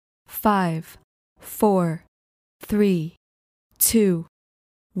5, 4, 3, 2,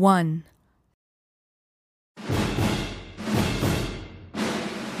 1.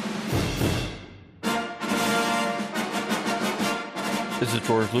 This is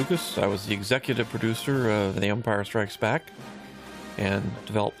George Lucas. I was the executive producer of The Empire Strikes Back and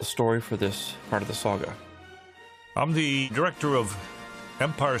developed the story for this part of the saga. I'm the director of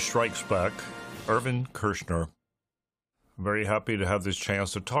Empire Strikes Back, Irvin Kershner. I'm very happy to have this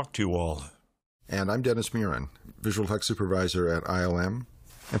chance to talk to you all. And I'm Dennis Murin, visual effects supervisor at ILM.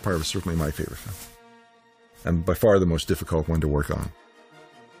 Empire was certainly my favorite film, and by far the most difficult one to work on.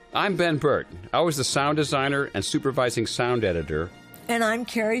 I'm Ben Burt. I was the sound designer and supervising sound editor. And I'm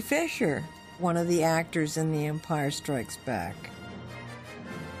Carrie Fisher, one of the actors in The Empire Strikes Back.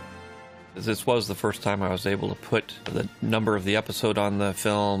 This was the first time I was able to put the number of the episode on the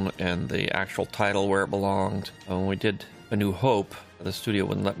film and the actual title where it belonged. When we did A New Hope, the studio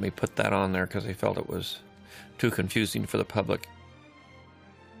wouldn't let me put that on there because they felt it was too confusing for the public.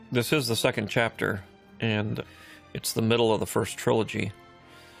 This is the second chapter, and it's the middle of the first trilogy.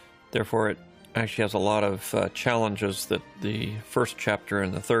 Therefore, it actually has a lot of challenges that the first chapter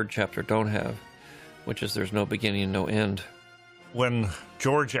and the third chapter don't have, which is there's no beginning and no end. When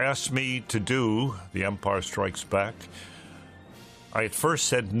George asked me to do The Empire Strikes Back, I at first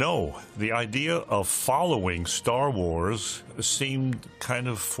said no. The idea of following Star Wars seemed kind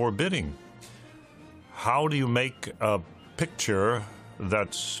of forbidding. How do you make a picture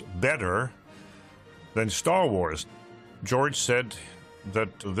that's better than Star Wars? George said that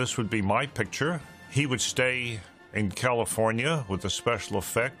this would be my picture. He would stay in California with the special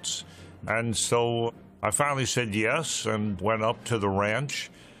effects. And so I finally said yes and went up to the ranch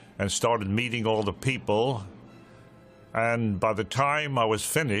and started meeting all the people. And by the time I was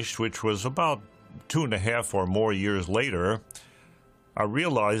finished, which was about 2.5 or more years later, I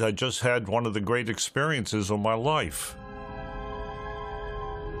realized I just had one of the great experiences of my life.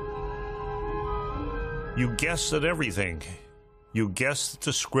 You guess at everything. You guess that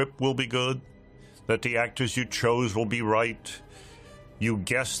the script will be good, that the actors you chose will be right. You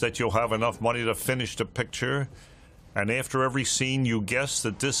guess that you'll have enough money to finish the picture. And after every scene, you guess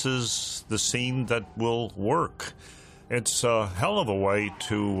that this is the scene that will work. It's a hell of a way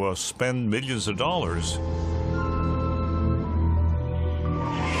to spend millions of dollars.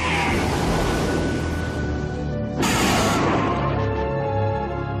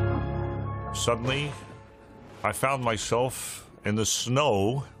 Suddenly, I found myself in the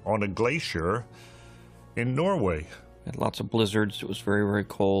snow on a glacier in Norway. Had lots of blizzards. It was very, very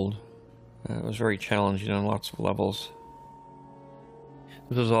cold. It was very challenging on lots of levels.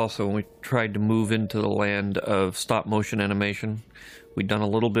 This was also when we tried to move into the land of stop-motion animation. We'd done a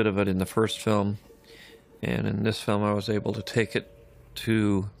little bit of it in the first film, and in this film I was able to take it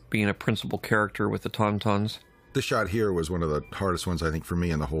to being a principal character with the Tauntauns. This shot here was one of the hardest ones, I think, for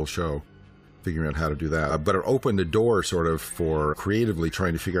me in the whole show, figuring out how to do that. But it opened a door sort of for creatively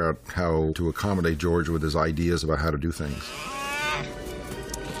trying to figure out how to accommodate George with his ideas about how to do things.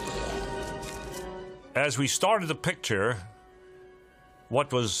 As we started the picture,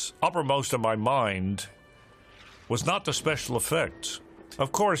 what was uppermost in my mind was not the special effects.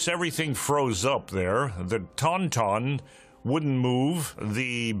 Of course, everything froze up there. The Tauntaun wouldn't move.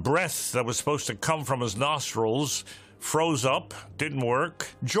 The breath that was supposed to come from his nostrils froze up, didn't work.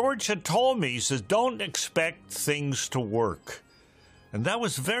 George had told me, he says, don't expect things to work. And that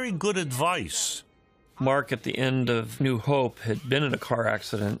was very good advice. Mark, at the end of New Hope, had been in a car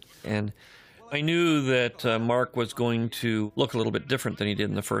accident, and I knew that Mark was going to look a little bit different than he did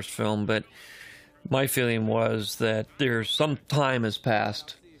in the first film, but my feeling was that there's some time has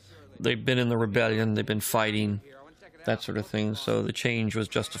passed. They've been in the rebellion, they've been fighting, that sort of thing, so the change was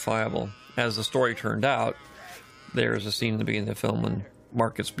justifiable. As the story turned out, there's a scene in the beginning of the film when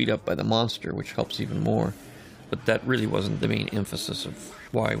Mark gets beat up by the monster, which helps even more. But that really wasn't the main emphasis of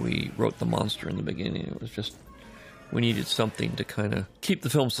why we wrote the monster in the beginning. It was just we needed something to kind of keep the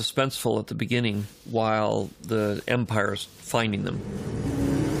film suspenseful at the beginning while the Empire's finding them.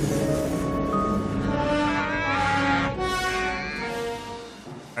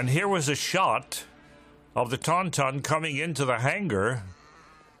 And here was a shot of the Tauntaun coming into the hangar,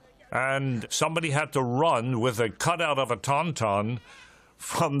 and somebody had to run with a cutout of a Tauntaun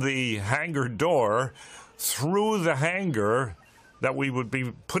from the hangar door through the hangar that we would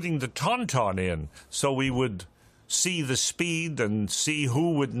be putting the Tauntaun in, so we would see the speed and see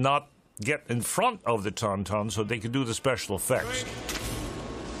who would not get in front of the Tauntaun so they could do the special effects.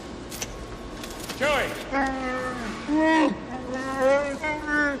 Joey!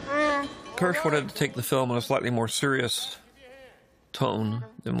 Kersh wanted to take the film in a slightly more serious tone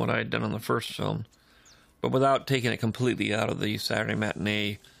than what I had done on the first film, but without taking it completely out of the Saturday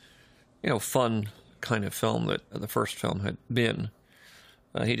matinee, fun kind of film that the first film had been.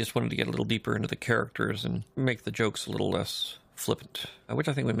 He just wanted to get a little deeper into the characters and make the jokes a little less flippant, which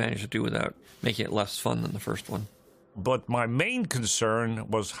I think we managed to do without making it less fun than the first one. But my main concern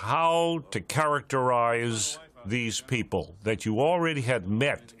was how to characterize these people that you already had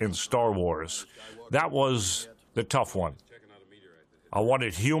met in Star Wars. That was the tough one. I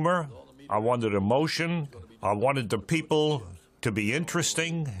wanted humor, I wanted emotion, I wanted the people to be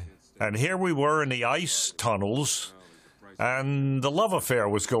interesting, and here we were in the ice tunnels, and the love affair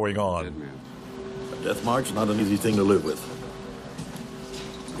was going on. A death march, not an easy thing to live with.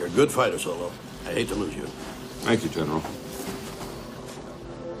 You're a good fighter, Solo. I hate to lose you. Thank you, General.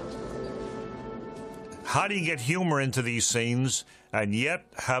 How do you get humor into these scenes and yet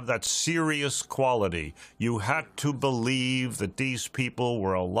have that serious quality? You had to believe that these people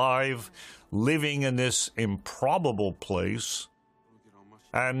were alive, living in this improbable place,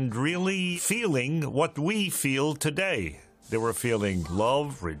 and really feeling what we feel today. They were feeling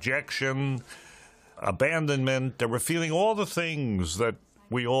love, rejection, abandonment. They were feeling all the things that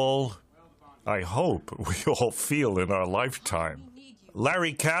we all, I hope, we all feel in our lifetime.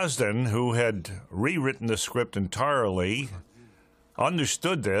 Larry Kasdan, who had rewritten the script entirely,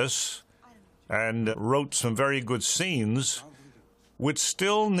 understood this and wrote some very good scenes, which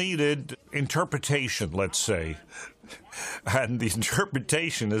still needed interpretation, let's say. And the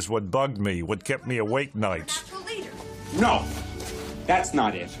interpretation is what bugged me, what kept me awake nights. No, that's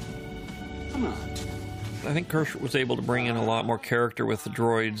not it. Come on. I think Kershner was able to bring in a lot more character with the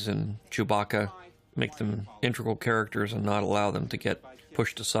droids and Chewbacca, make them integral characters and not allow them to get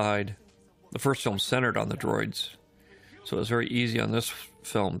pushed aside. The first film centered on the droids, so it was very easy on this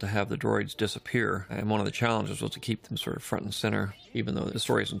film to have the droids disappear, and one of the challenges was to keep them sort of front and center, even though the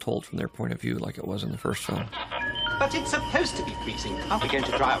story isn't told from their point of view like it was in the first film. But it's supposed to be freezing. Aren't we going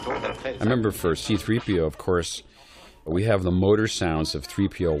to dry out all their clothes? I remember for C-3PO, of course, we have the motor sounds of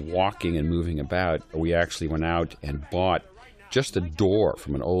 3PO walking and moving about. We actually went out and bought just a door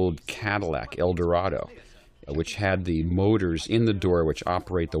from an old Cadillac Eldorado, which had the motors in the door which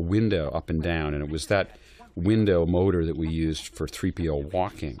operate the window up and down, and it was that window motor that we used for 3PO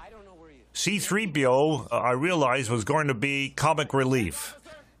walking. C-3PO, I realized, was going to be comic relief.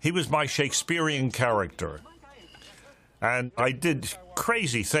 He was my Shakespearean character. And I did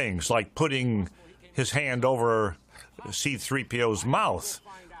crazy things like putting his hand over C-3PO's mouth.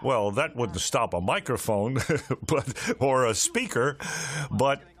 Well, that wouldn't stop a microphone or a speaker,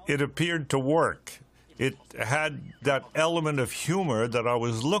 but it appeared to work. It had that element of humor that I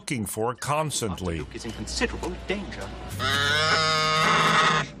was looking for constantly. Luke is in considerable danger.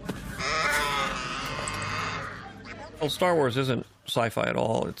 Well, Star Wars isn't sci-fi at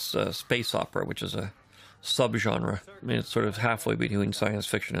all. It's space opera, which is a subgenre. I mean, it's sort of halfway between science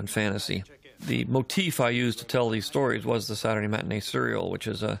fiction and fantasy. The motif I used to tell these stories was the Saturday matinee serial, which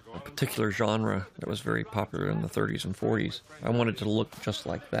is a particular genre that was very popular in the 30s and 40s. I wanted to look just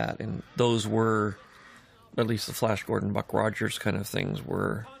like that, and those were, at least the Flash Gordon, Buck Rogers kind of things,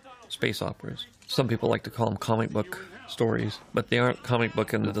 were space operas. Some people like to call them comic book stories, but they aren't comic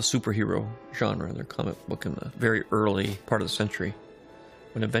book in the superhero genre. They're comic book in the very early part of the century,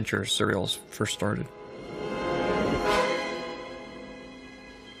 when adventure serials first started.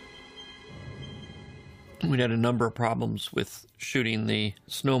 We had a number of problems with shooting the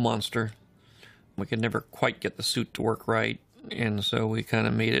snow monster. We could never quite get the suit to work right, and so we kind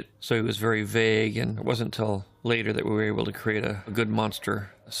of made it so it was very vague, and it wasn't until later that we were able to create a good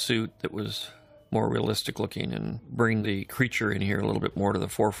monster suit that was more realistic looking and bring the creature in here a little bit more to the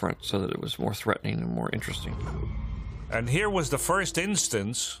forefront so that it was more threatening and more interesting. And here was the first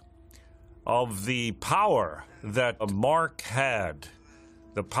instance of the power that Mark had,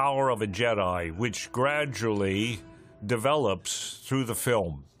 the power of a Jedi, which gradually develops through the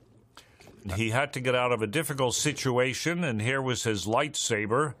film. He had to get out of a difficult situation, and here was his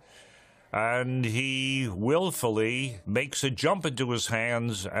lightsaber, and he willfully makes a jump into his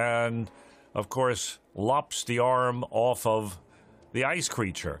hands and, of course, lops the arm off of the ice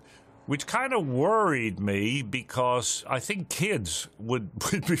creature, which kind of worried me because I think kids would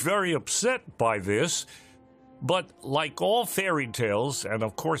be very upset by this. But like all fairy tales, and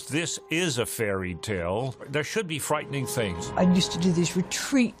of course this is a fairy tale, there should be frightening things. I used to do these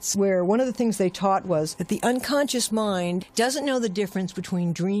retreats where one of the things they taught was that the unconscious mind doesn't know the difference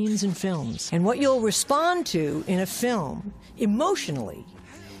between dreams and films. And what you'll respond to in a film emotionally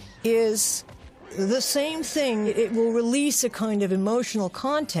is the same thing. It will release a kind of emotional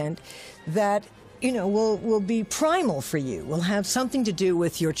content that will be primal for you, will have something to do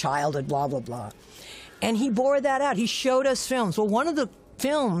with your childhood, blah, blah, blah. And he bore that out. He showed us films. Well,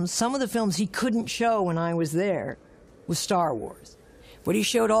 some of the films he couldn't show when I was there was Star Wars. But he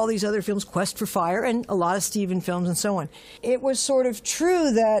showed all these other films, Quest for Fire, and a lot of Steven films and so on. It was sort of true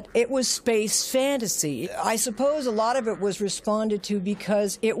that it was space fantasy. I suppose a lot of it was responded to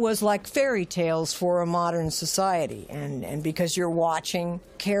because it was like fairy tales for a modern society, and because you're watching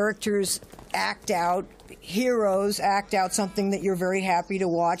characters act out, heroes act out something that you're very happy to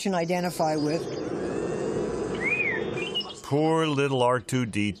watch and identify with. Poor little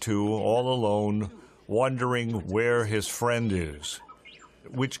R2-D2 all alone, wondering where his friend is.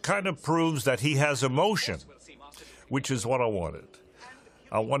 Which kind of proves that he has emotion, which is what I wanted.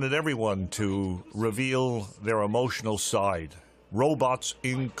 I wanted everyone to reveal their emotional side, robots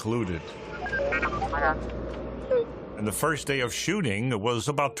included. And the first day of shooting was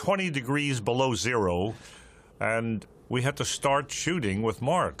about 20 degrees below zero, and we had to start shooting with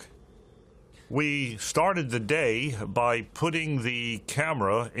Mark. We started the day by putting the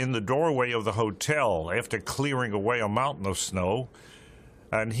camera in the doorway of the hotel after clearing away a mountain of snow.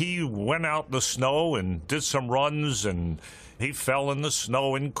 And he went out in the snow and did some runs, and he fell in the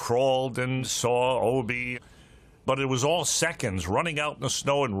snow and crawled and saw Obi. But it was all seconds, running out in the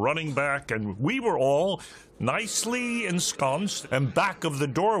snow and running back, and we were all nicely ensconced and back of the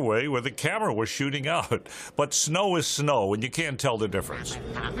doorway where the camera was shooting out. But snow is snow, and you can't tell the difference.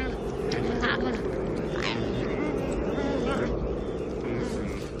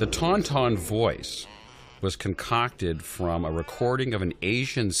 The Tauntaun voice was concocted from a recording of an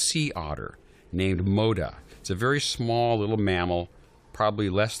Asian sea otter named Moda. It's a very small little mammal, probably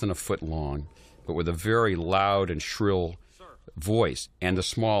less than a foot long, but with a very loud and shrill voice. And the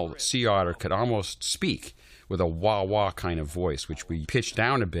small sea otter could almost speak with a wah-wah kind of voice, which we pitched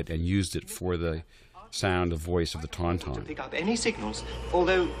down a bit and used it for the sound of voice of the Tauntaun. To pick up any signals,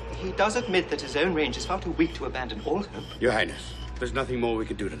 although he does admit that his own range is far too weak to abandon all hope. Your Highness, there's nothing more we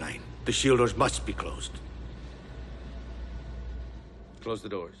can do tonight. The shield doors must be closed. Close the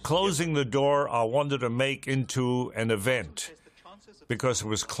doors. Closing the door, I wanted to make into an event because it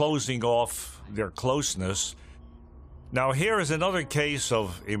was closing off their closeness. Now, here is another case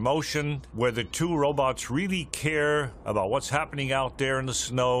of emotion where the two robots really care about what's happening out there in the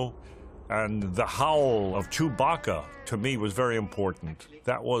snow, and the howl of Chewbacca, to me, was very important.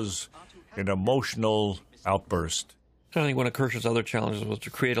 That was an emotional outburst. I think one of Kershner's other challenges was to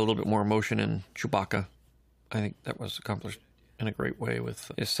create a little bit more emotion in Chewbacca. I think that was accomplished in a great way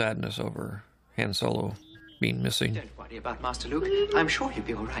with his sadness over Han Solo being missing. Don't worry about Master Luke. I'm sure he'll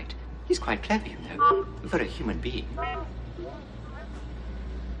be all right. He's quite clever, you know, for a human being.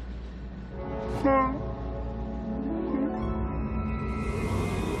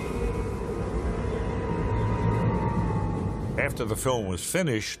 After the film was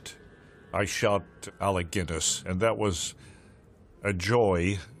finished, I shot Alec Guinness, and that was a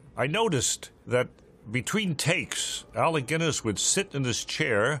joy. I noticed that between takes, Alec Guinness would sit in his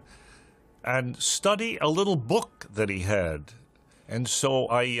chair and study a little book that he had. And so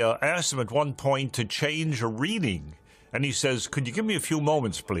I asked him at one point to change a reading. And he says, "Could you give me a few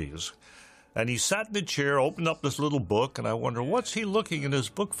moments, please?" And he sat in the chair, opened up this little book, and I wonder, what's he looking in his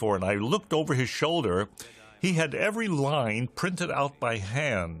book for? And I looked over his shoulder. He had every line printed out by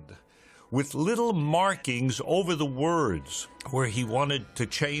hand with little markings over the words where he wanted to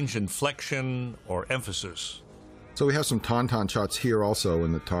change inflection or emphasis. So we have some Tauntaun shots here also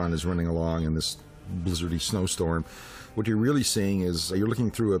when the Taun is running along in this blizzardy snowstorm. What you're really seeing is you're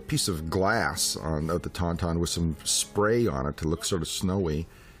looking through a piece of glass of the Tauntaun with some spray on it to look sort of snowy,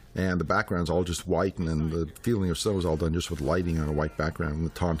 and the background's all just white, and the feeling of snow is all done just with lighting on a white background, and the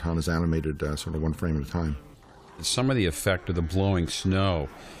Tauntaun is animated sort of one frame at a time. Some of the effect of the blowing snow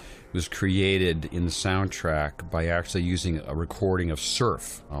was created in the soundtrack by actually using a recording of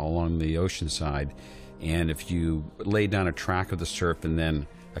surf along the ocean side. And if you laid down a track of the surf and then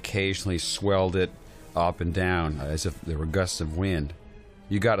occasionally swelled it up and down as if there were gusts of wind,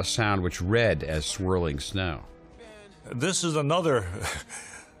 you got a sound which read as swirling snow. This is another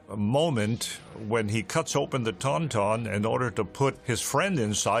moment when he cuts open the Tauntaun in order to put his friend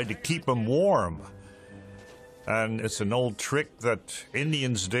inside to keep him warm. And it's an old trick that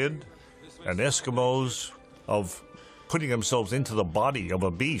Indians did, and Eskimos, of putting themselves into the body of a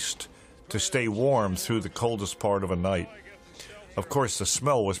beast to stay warm through the coldest part of a night. Of course, the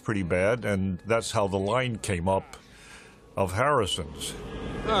smell was pretty bad, and that's how the line came up of Harrison's.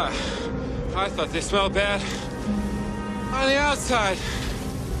 I thought they smelled bad on the outside.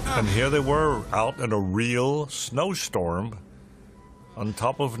 And here they were out in a real snowstorm on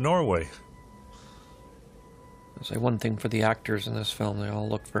top of Norway. I'll say one thing for the actors in this film, they all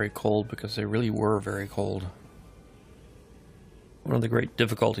looked very cold because they really were very cold. One of the great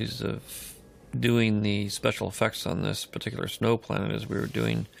difficulties of doing the special effects on this particular snow planet is we were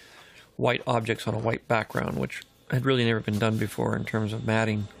doing white objects on a white background, which had really never been done before in terms of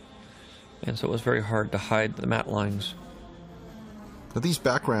matting. And so it was very hard to hide the matte lines. Now, these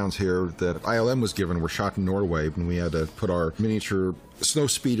backgrounds here that ILM was given were shot in Norway when we had to put our miniature snow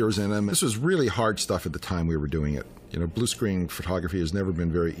speeders in them. This was really hard stuff at the time we were doing it. You know, blue screen photography has never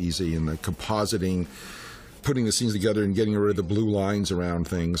been very easy, and the compositing, putting the scenes together and getting rid of the blue lines around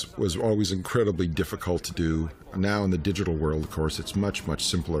things was always incredibly difficult to do. Now in the digital world, of course, it's much, much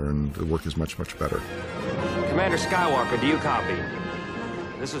simpler and the work is much, much better. Commander Skywalker, do you copy?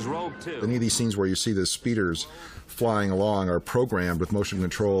 This is Rogue 2. Any of these scenes where you see the speeders flying along are programmed with motion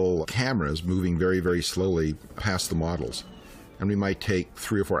control cameras moving very, very slowly past the models. And we might take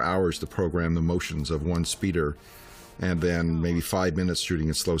 3 or 4 hours to program the motions of one speeder, and then maybe 5 minutes shooting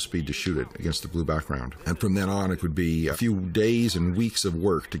at slow speed to shoot it against the blue background. And from then on, it would be a few days and weeks of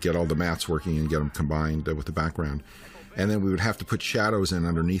work to get all the mattes working and get them combined with the background. And then we would have to put shadows in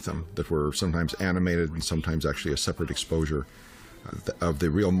underneath them that were sometimes animated and sometimes actually a separate exposure of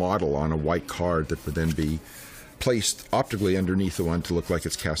the real model on a white card that would then be placed optically underneath the one to look like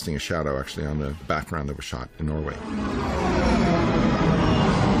it's casting a shadow actually on the background that was shot in Norway.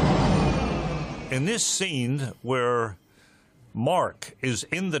 In this scene where Mark is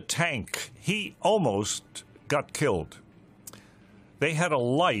in the tank, he almost got killed. They had a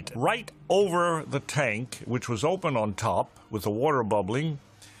light right over the tank, which was open on top with the water bubbling,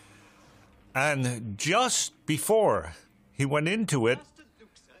 and just before he went into it,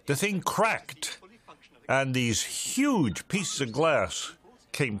 the thing cracked, and these huge pieces of glass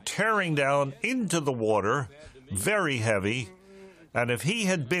came tearing down into the water, very heavy, and if he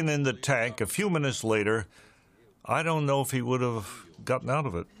had been in the tank a few minutes later, I don't know if he would have gotten out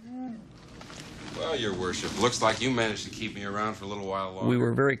of it. Well, Your Worship, looks like you managed to keep me around for a little while longer. We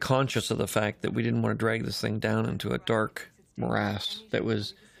were very conscious of the fact that we didn't want to drag this thing down into a dark morass that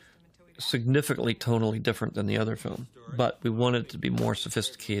was significantly tonally different than the other film. But we wanted it to be more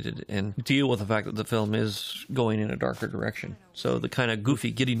sophisticated and deal with the fact that the film is going in a darker direction. So the kind of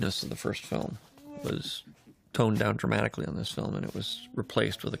goofy giddiness of the first film was toned down dramatically on this film, and it was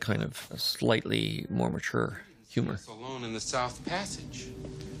replaced with a kind of a slightly more mature humor. Alone in the South Passage,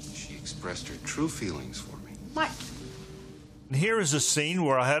 she expressed her true feelings for me. What? Here is a scene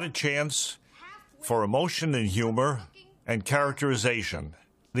where I had a chance for emotion and humor and characterization.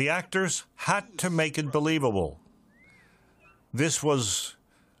 The actors had to make it believable. This was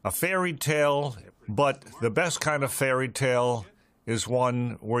a fairy tale, but the best kind of fairy tale is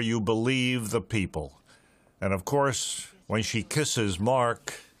one where you believe the people. And of course, when she kisses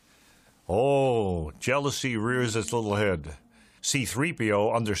Mark, oh, jealousy rears its little head.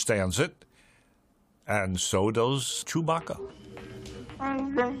 C-3PO understands it, and so does Chewbacca.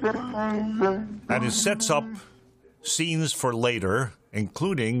 And it sets up scenes for later,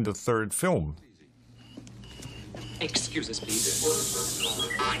 including the third film. Excuse us, please.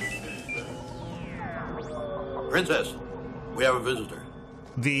 Princess, we have a visitor.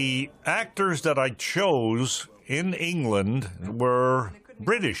 The actors that I chose in England were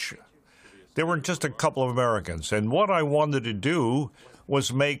British. There were just a couple of Americans. And what I wanted to do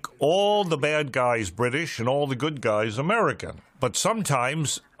was make all the bad guys British and all the good guys American. But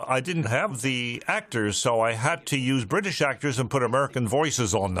sometimes I didn't have the actors, so I had to use British actors and put American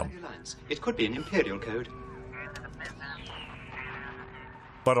voices on them. It could be an imperial code.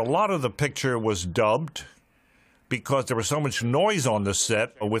 But a lot of the picture was dubbed because there was so much noise on the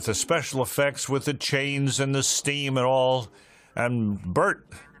set with the special effects, with the chains and the steam and all. And Bert,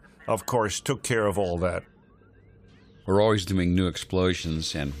 of course, took care of all that. We're always doing new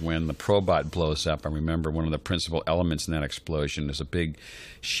explosions, and when the Probot blows up, I remember one of the principal elements in that explosion is a big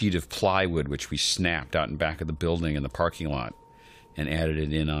sheet of plywood which we snapped out in back of the building in the parking lot and added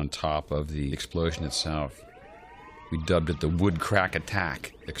it in on top of the explosion itself. We dubbed it the wood crack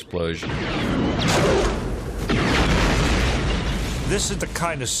attack explosion. This is the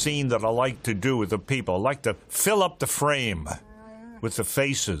kind of scene that I like to do with the people. I like to fill up the frame with the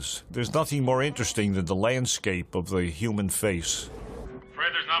faces. There's nothing more interesting than the landscape of the human face.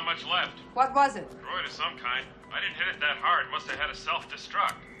 Afraid there's not much left. What was it? Droid of some kind. I didn't hit it that hard. Must have had a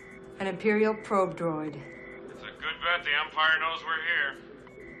self-destruct. An Imperial probe droid. It's a good bet the Empire knows we're here.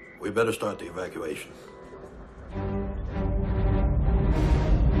 We better start the evacuation.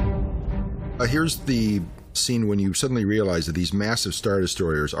 Here's the scene when you suddenly realize that these massive Star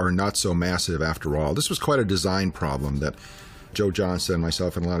Destroyers are not so massive after all. This was quite a design problem that Joe Johnston,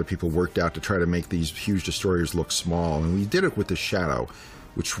 myself, and a lot of people worked out to try to make these huge destroyers look small. And we did it with the shadow,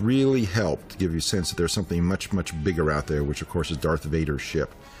 which really helped to give you a sense that there's something much, much bigger out there, which of course is Darth Vader's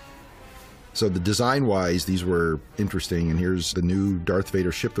ship. So the design-wise, these were interesting, and here's the new Darth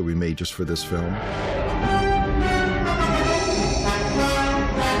Vader ship that we made just for this film.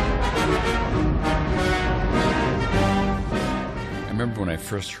 I remember when I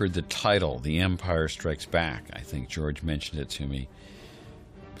first heard the title, The Empire Strikes Back. I think George mentioned it to me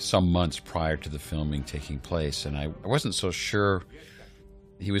some months prior to the filming taking place, and I wasn't so sure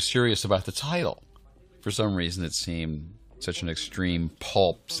he was serious about the title. For some reason, it seemed such an extreme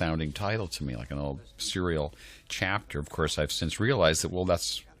pulp-sounding title to me, like an old serial chapter. Of course, I've since realized that, well,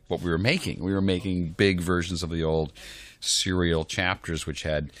 that's what we were making. We were making big versions of the old serial chapters, which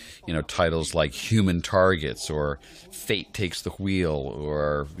had, you know, titles like Human Targets, or Fate Takes the Wheel,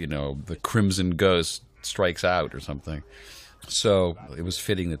 or, you know, The Crimson Ghost Strikes Out, or something. So it was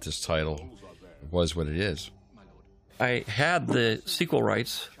fitting that this title was what it is. I had the sequel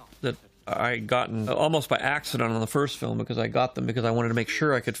rights that I'd gotten almost by accident on the first film, because I got them because I wanted to make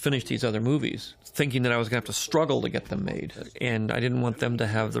sure I could finish these other movies, thinking that I was going to have to struggle to get them made. And I didn't want them to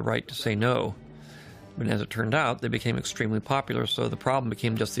have the right to say no. But as it turned out, they became extremely popular, so the problem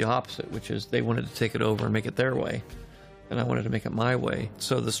became just the opposite, which is they wanted to take it over and make it their way, and I wanted to make it my way.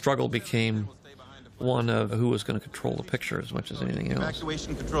 So the struggle became one of who was going to control the picture as much as anything else.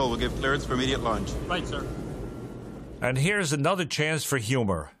 Evacuation control will give clearance for immediate launch. Right, sir. And here's another chance for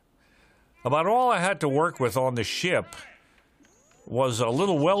humor. About all I had to work with on the ship was a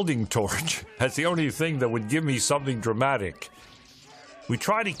little welding torch. That's the only thing that would give me something dramatic. We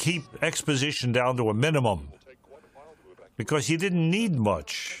try to keep exposition down to a minimum because you didn't need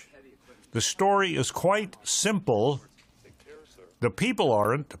much. The story is quite simple. The people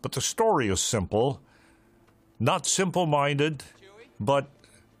aren't, but the story is simple. Not simple-minded, but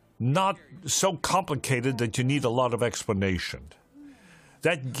not so complicated that you need a lot of explanation.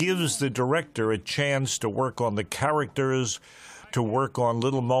 That gives the director a chance to work on the characters, to work on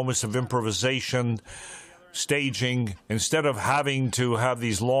little moments of improvisation, staging, instead of having to have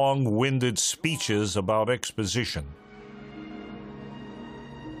these long-winded speeches about exposition.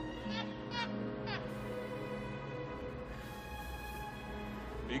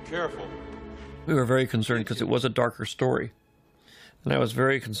 Be careful. We were very concerned because it was a darker story. And I was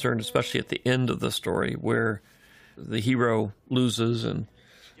very concerned, especially at the end of the story, where the hero loses and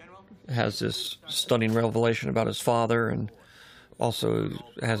has this stunning revelation about his father, and also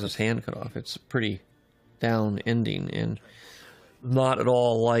has his hand cut off. It's a pretty down ending, and not at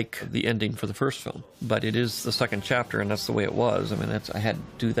all like the ending for the first film. But it is the second chapter, and that's the way it was. I mean, I had to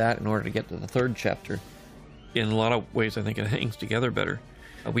do that in order to get to the third chapter. In a lot of ways, I think it hangs together better.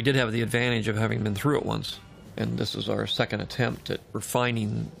 We did have the advantage of having been through it once, and this is our second attempt at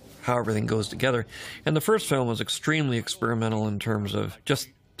refining how everything goes together. And the first film was extremely experimental in terms of just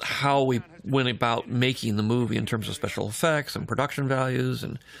how we went about making the movie in terms of special effects and production values,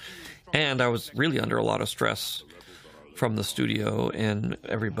 and I was really under a lot of stress from the studio and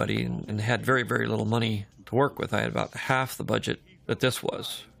everybody, and had very, very little money to work with. I had about half the budget that this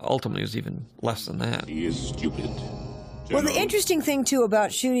was. Ultimately, it was even less than that. He is stupid. Well, the interesting thing, too,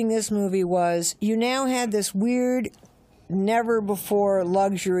 about shooting this movie was you now had this weird, never-before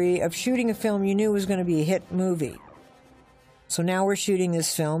luxury of shooting a film you knew was going to be a hit movie. So now we're shooting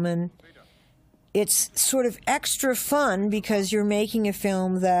this film, and it's sort of extra fun because you're making a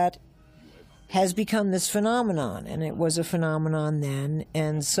film that has become this phenomenon, and it was a phenomenon then.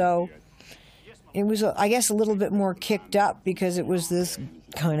 And so it was, I guess, a little bit more kicked up because it was this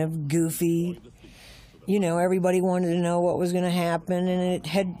kind of goofy, you know, everybody wanted to know what was going to happen, and it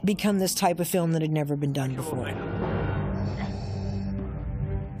had become this type of film that had never been done before.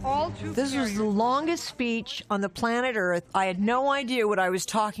 This was the longest speech on the planet Earth. I had no idea what I was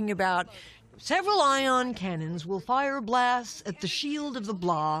talking about. Several ion cannons will fire blasts at the shield of the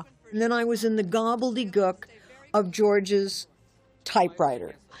blah. And then I was in the gobbledygook of George's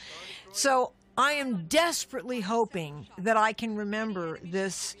typewriter. So I am desperately hoping that I can remember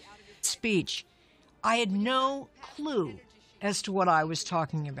this speech. I had no clue as to what I was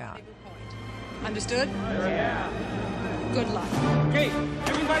talking about. Understood? Yeah. Good luck. Okay,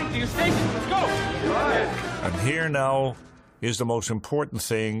 everybody to your stations. Let's go. And here now is the most important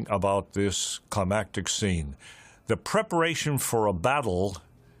thing about this climactic scene. The preparation for a battle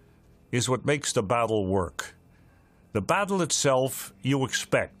is what makes the battle work. The battle itself, you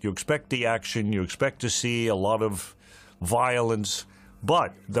expect. You expect the action. You expect to see a lot of violence.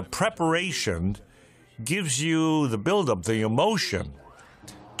 But the preparation gives you the buildup, the emotion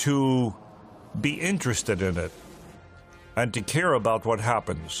to be interested in it. and to care about what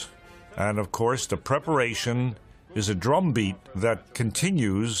happens. And of course, the preparation is a drumbeat that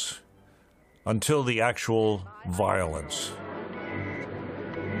continues until the actual violence.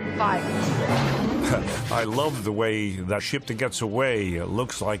 Fire. I love the way that ship that gets away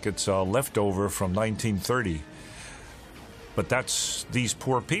looks like it's a leftover from 1930. But that's these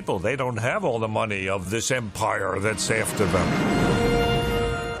poor people. They don't have all the money of this empire that's after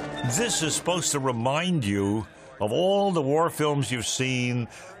them. This is supposed to remind you of all the war films you've seen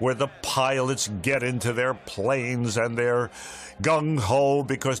where the pilots get into their planes and they're gung-ho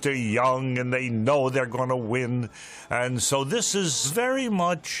because they're young and they know they're going to win. And so this is very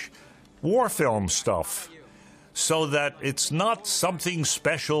much war film stuff, so that it's not something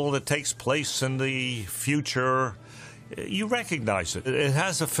special that takes place in the future. You recognize it. It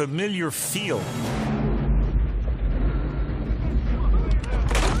has a familiar feel.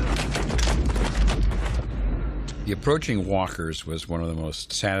 The approaching walkers was one of the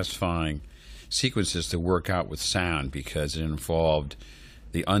most satisfying sequences to work out with sound, because it involved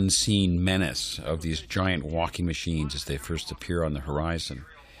the unseen menace of these giant walking machines as they first appear on the horizon.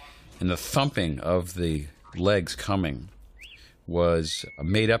 And the thumping of the legs coming was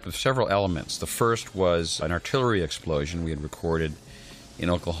made up of several elements. The first was an artillery explosion. We had recorded in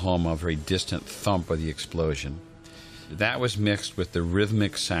Oklahoma a very distant thump of the explosion. That was mixed with the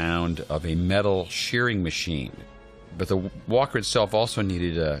rhythmic sound of a metal shearing machine. But the walker itself also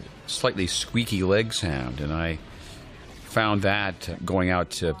needed a slightly squeaky leg sound, and I found that going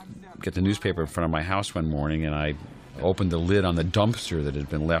out to get the newspaper in front of my house one morning, and I opened the lid on the dumpster that had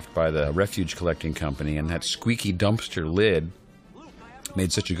been left by the refuge collecting company, and that squeaky dumpster lid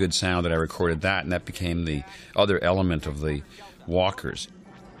made such a good sound that I recorded that, and that became the other element of the walkers.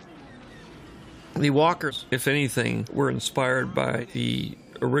 The walkers, if anything, were inspired by the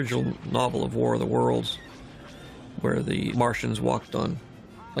original novel of War of the Worlds, where the Martians walked on,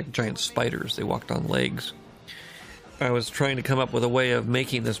 like giant spiders, they walked on legs. I was trying to come up with a way of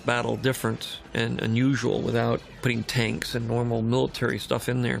making this battle different and unusual without putting tanks and normal military stuff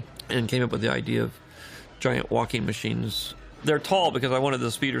in there, and came up with the idea of giant walking machines. They're tall because I wanted the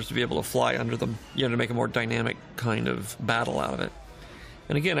speeders to be able to fly under them, to make a more dynamic kind of battle out of it.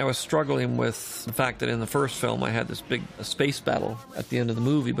 And again, I was struggling with the fact that in the first film I had this big space battle at the end of the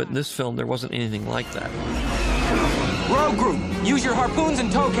movie, but in this film there wasn't anything like that. Rogue group, use your harpoons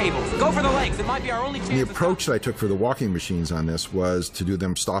and tow cables. Go for the legs. It might be our only chance. The approach that I took for the walking machines on this was to do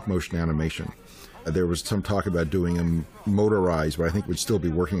them stop-motion animation. There was some talk about doing them motorized, but I think we'd still be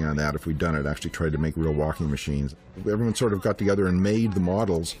working on that if we'd done it, actually tried to make real walking machines. Everyone sort of got together and made the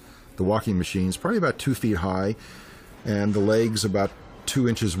models, the walking machines, probably about 2 feet high, and the legs about 2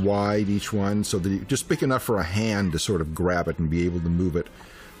 inches wide each one, so that just big enough for a hand to sort of grab it and be able to move it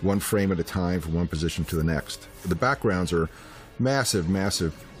one frame at a time from one position to the next. The backgrounds are massive,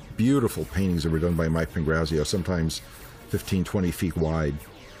 massive, beautiful paintings that were done by Mike Pangrazio, sometimes 15, 20 feet wide.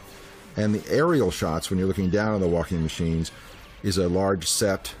 And the aerial shots, when you're looking down on the walking machines, is a large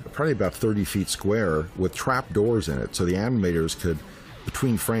set, probably about 30 feet square, with trap doors in it, so the animators could,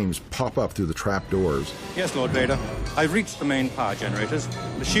 between frames, pop up through the trap doors. Yes, Lord Vader. I've reached the main power generators.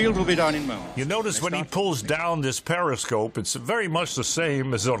 The shield will be down in moments. You notice when he pulls down this periscope, it's very much the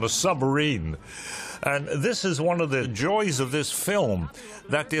same as on a submarine. And this is one of the joys of this film,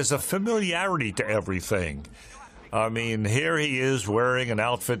 that there's a familiarity to everything. I mean, here he is wearing an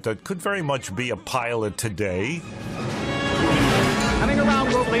outfit that could very much be a pilot today. Coming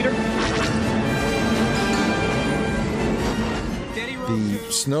around, group leader.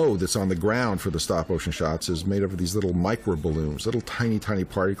 The snow that's on the ground for the stop-motion shots is made up of these little micro balloons, little tiny, tiny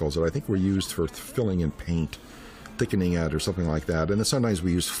particles that I think were used for filling in paint, thickening it or something like that. And then sometimes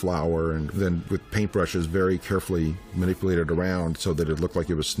we used flour and then with paintbrushes very carefully manipulated around so that it looked like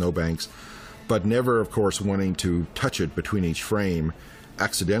it was snowbanks, but never, of course, wanting to touch it between each frame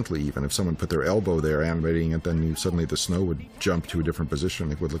accidentally. Even if someone put their elbow there animating it, then suddenly the snow would jump to a different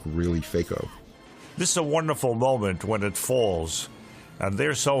position. It would look really fake-o. This is a wonderful moment when it falls, and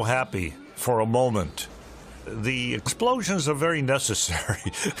they're so happy for a moment. The explosions are very necessary.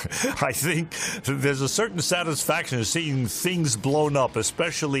 I think there's a certain satisfaction in seeing things blown up,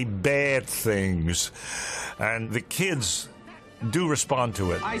 especially bad things. And the kids do respond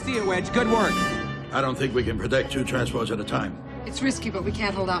to it. I see it, Wedge. Good work. I don't think we can protect 2 transports at a time. It's risky, but we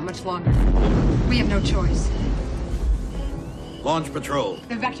can't hold out much longer. We have no choice. Launch patrol.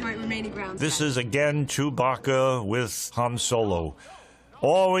 Evacuate remaining ground. This is again Chewbacca with Han Solo.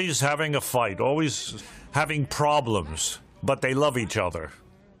 Always having a fight, always having problems, but they love each other.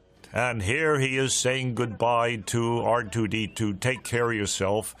 And here he is saying goodbye to R2-D2, take care of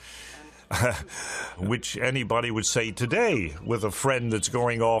yourself. which anybody would say today with a friend that's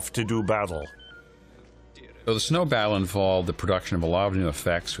going off to do battle. So the snow battle involved the production of a lot of new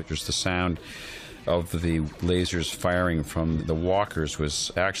effects, which was the sound of the lasers firing from the walkers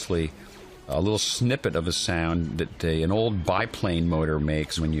was actually a little snippet of a sound that an old biplane motor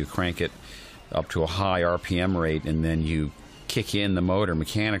makes when you crank it up to a high RPM rate and then you kick in the motor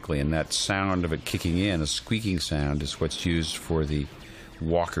mechanically, and that sound of it kicking in, a squeaking sound, is what's used for the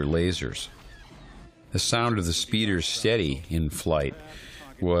walker lasers. The sound of the speeder's steady in flight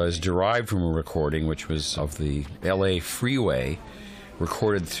was derived from a recording which was of the LA freeway,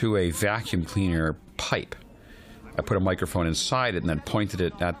 recorded through a vacuum cleaner pipe. I put a microphone inside it and then pointed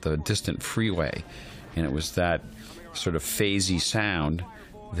it at the distant freeway, and it was that sort of phasey sound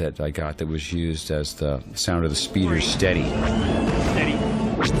that I got that was used as the sound of the speeder's steady. Steady.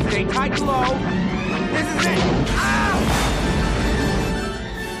 Stay tight and low. This is it. Ow!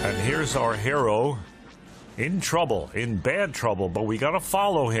 And here's our hero in trouble, in bad trouble, but we got to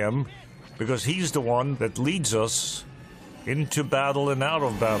follow him because he's the one that leads us into battle and out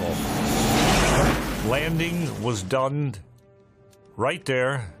of battle. Landing was done right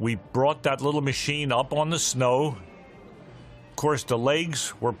there. We brought that little machine up on the snow. Of course, the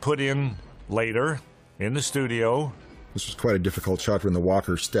legs were put in later in the studio. This was quite a difficult shot when the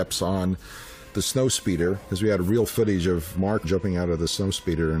walker steps on the snow speeder, because we had real footage of Mark jumping out of the snow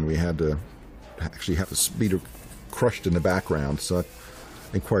speeder, and we had to actually have the speeder crushed in the background. So it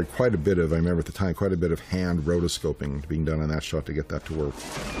required quite a bit of, I remember at the time, quite a bit of hand rotoscoping being done on that shot to get that to work.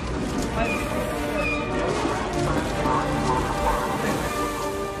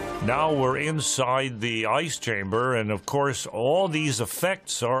 Now we're inside the ice chamber, and of course all these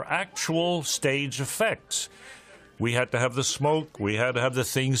effects are actual stage effects. We had to have the smoke, we had to have the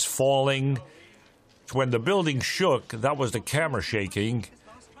things falling. When the building shook, that was the camera shaking,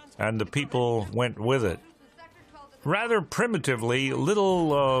 and the people went with it. Rather primitively,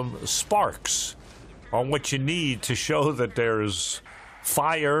 little sparks are what you need to show that there's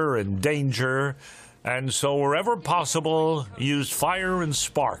fire and danger. And so wherever possible, use fire and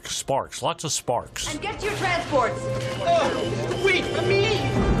sparks, lots of sparks. And get to your transports. Oh, wait for me.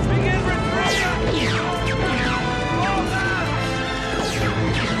 Begin retreat.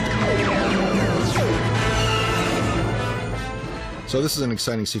 So this is an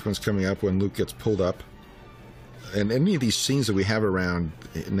exciting sequence coming up when Luke gets pulled up. And any of these scenes that we have around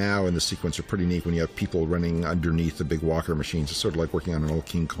now in the sequence are pretty neat when you have people running underneath the big walker machines. It's sort of like working on an old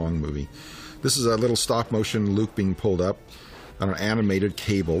King Kong movie. This is a little stop-motion Luke being pulled up on an animated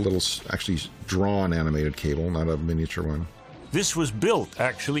cable, little actually drawn animated cable, not a miniature one. This was built,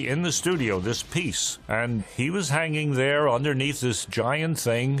 actually, in the studio, this piece. And he was hanging there underneath this giant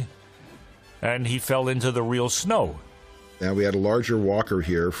thing, and he fell into the real snow. Now we had a larger walker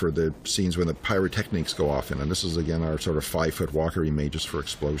here for the scenes when the pyrotechnics go off in, and this is, again, our sort of 5-foot walker he made just for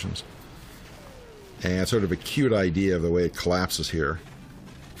explosions. And sort of a cute idea of the way it collapses here,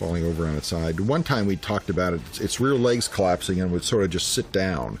 falling over on its side. One time we talked about it, its rear legs collapsing and would sort of just sit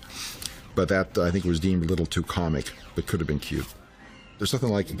down. But that, I think, was deemed a little too comic, but could have been cute. There's nothing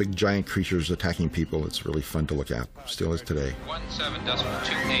like big giant creatures attacking people. It's really fun to look at. Still is today.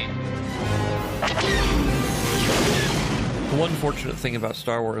 17.28. The one fortunate thing about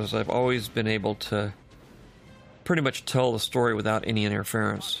Star Wars is I've always been able to pretty much tell the story without any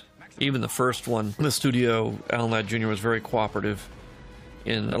interference. Even the first one, the studio, Alan Ladd Jr. was very cooperative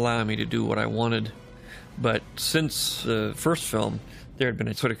in allowing me to do what I wanted. But since the first film, there had been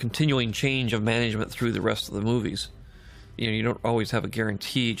a sort of continuing change of management through the rest of the movies. You know, you don't always have a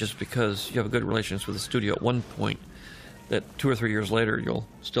guarantee just because you have a good relationship with the studio at one point, that 2 or 3 years later you'll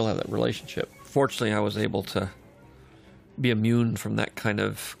still have that relationship. Fortunately, I was able to be immune from that kind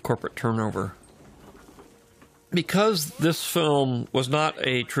of corporate turnover. Because this film was not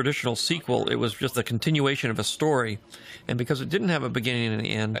a traditional sequel, it was just a continuation of a story, and because it didn't have a beginning and an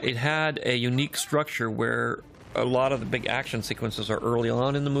end, it had a unique structure where a lot of the big action sequences are early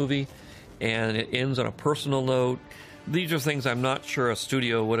on in the movie, and it ends on a personal note. These are things I'm not sure a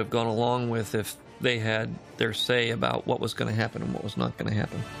studio would have gone along with if they had their say about what was going to happen and what was not going to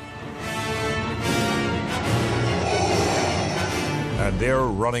happen. And they're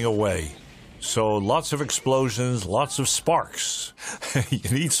running away. So lots of explosions, lots of sparks. You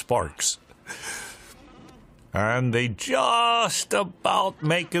need sparks. And they just about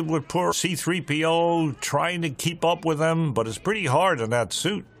make it with poor C-3PO trying to keep up with them, but it's pretty hard in that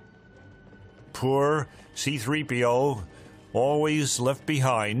suit. Poor C-3PO, always left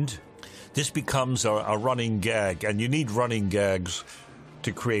behind. This becomes a running gag, and you need running gags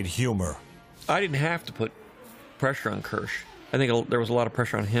to create humor. I didn't have to put pressure on Kersh. I think there was a lot of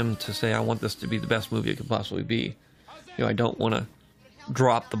pressure on him to say, I want this to be the best movie it could possibly be. You know, I don't want to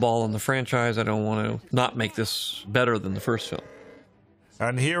drop the ball on the franchise. I don't want to not make this better than the first film.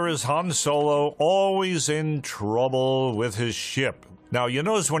 And here is Han Solo, always in trouble with his ship. Now, you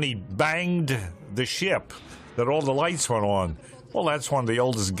notice when he banged the ship that all the lights went on. Well, that's one of the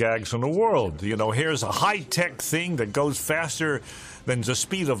oldest gags in the world. You know, here's a high-tech thing that goes faster than the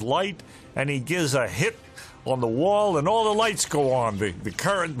speed of light, and he gives a hit on the wall, and all the lights go on. The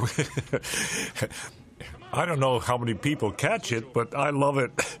current... I don't know how many people catch it, but I love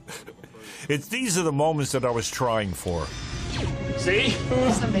it. These are the moments that I was trying for. See?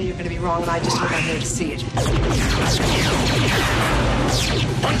 Someday you're going to be wrong, and I just hope I'm there to see it.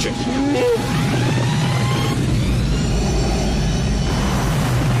 Punch it!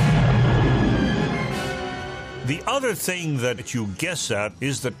 The other thing that you guess at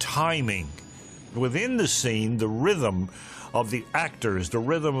is the timing. Within the scene, the rhythm of the actors, the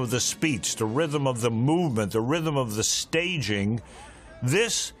rhythm of the speech, the rhythm of the movement, the rhythm of the staging,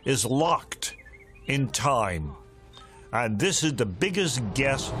 this is locked in time. And this is the biggest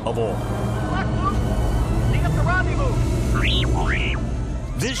guess of all.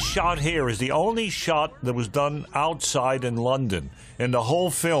 This shot here is the only shot that was done outside in London in the whole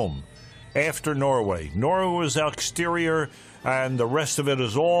film after Norway. Norway was exterior, and the rest of it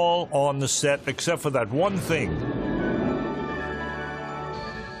is all on the set except for that one thing.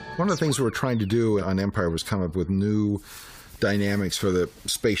 One of the things we were trying to do on Empire was come up with new dynamics for the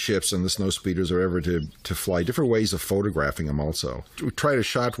spaceships and the snowspeeders or whatever to fly, different ways of photographing them also. We tried a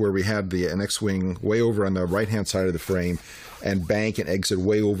shot where we had an X-Wing way over on the right-hand side of the frame and bank and exit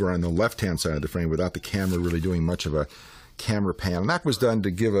way over on the left-hand side of the frame without the camera really doing much of a camera pan. And that was done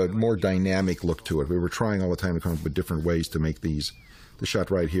to give a more dynamic look to it. We were trying all the time to come up with different ways to make the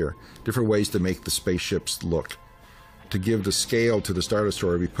shot right here, different ways to make the spaceships look. To give the scale to the Star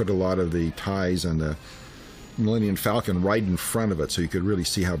Destroyer, we put a lot of the ties and the Millennium Falcon right in front of it, so you could really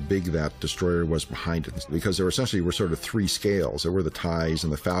see how big that destroyer was behind it. Because there were sort of three scales. There were the ties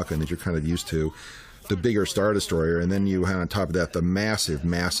and the Falcon that you're kind of used to, the bigger Star Destroyer, and then you had on top of that the massive,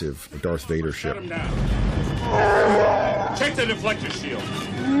 massive Darth Vader ship. Shut him down. Check the deflector shield.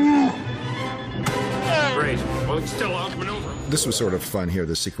 Great. Well, it's still outmaneuver. This was sort of fun here,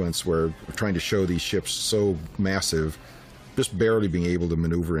 this sequence where we're trying to show these ships so massive, just barely being able to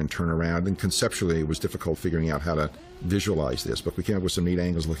maneuver and turn around. And conceptually, it was difficult figuring out how to visualize this, but we came up with some neat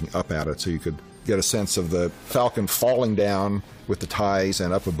angles looking up at it so you could get a sense of the Falcon falling down with the ties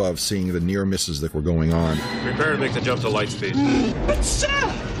and up above seeing the near misses that were going on. Prepare to make the jump to light speed. But sir!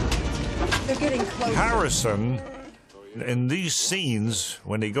 They're getting closer. Harrison, in these scenes,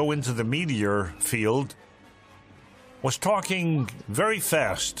 when they go into the meteor field, was talking very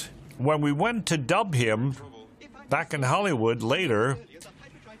fast. When we went to dub him back in Hollywood later,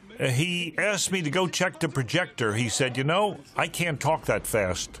 he asked me to go check the projector. He said, you know, I can't talk that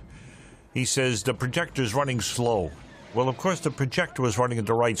fast. He says, the projector's running slow. Well, of course, the projector was running at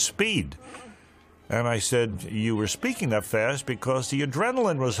the right speed. And I said, you were speaking that fast because the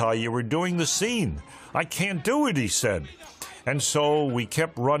adrenaline was high. You were doing the scene. I can't do it, he said. And so we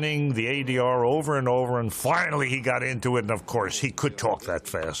kept running the ADR over and over, and finally he got into it, and of course, he could talk that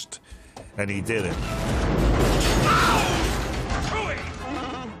fast. And he did it.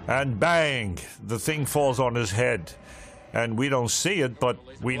 And bang, the thing falls on his head. And we don't see it, but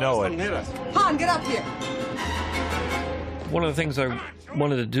we know it. Han, get up here! One of the things I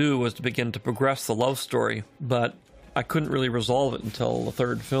wanted to do was to begin to progress the love story, but I couldn't really resolve it until the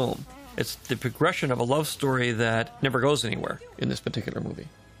third film. It's the progression of a love story that never goes anywhere in this particular movie.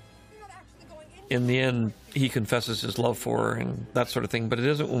 In the end, he confesses his love for her and that sort of thing, but it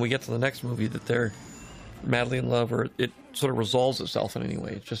isn't when we get to the next movie that they're madly in love or it sort of resolves itself in any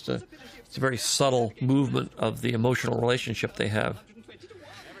way. It's just it's a very subtle movement of the emotional relationship they have.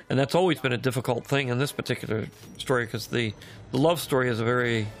 And that's always been a difficult thing in this particular story because the love story is a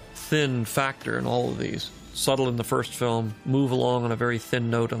very thin factor in all of these. Subtle in the first film, move along on a very thin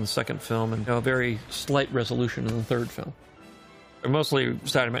note on the second film, and a very slight resolution in the third film. And mostly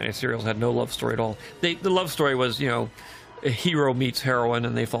Saturday Night serials had no love story at all. The love story was, you know, a hero meets heroine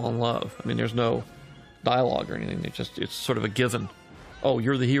and they fall in love. I mean, there's no dialogue or anything. It's sort of a given. Oh,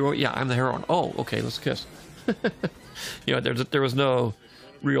 you're the hero? Yeah, I'm the heroine. Oh, okay, let's kiss. You know, there was no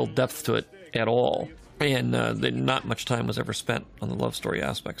real depth to it at all. And not much time was ever spent on the love story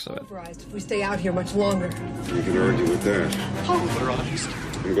aspects of it. If we stay out here much longer. You can argue with that. Oh, we're honest.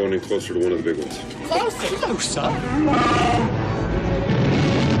 I'm going in closer to one of the big ones. Closer?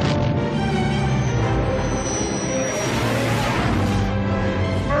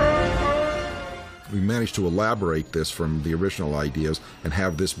 We managed to elaborate this from the original ideas and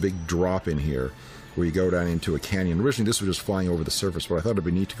have this big drop in here where you go down into a canyon. Originally, this was just flying over the surface, but I thought it'd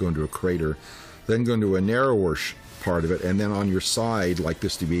be neat to go into a crater, then go into a narrower part of it, and then on your side like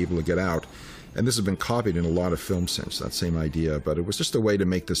this to be able to get out. And this has been copied in a lot of films since, that same idea, but it was just a way to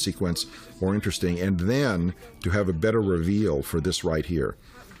make the sequence more interesting and then to have a better reveal for this right here.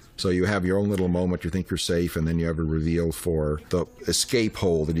 So you have your own little moment, you think you're safe, and then you have a reveal for the escape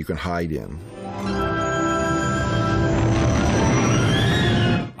hole that you can hide in.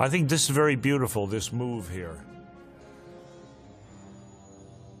 I think this is very beautiful, this move here.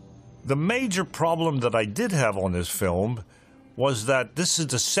 The major problem that I did have on this film was that this is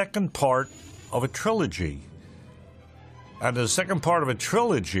the second part of a trilogy. And the second part of a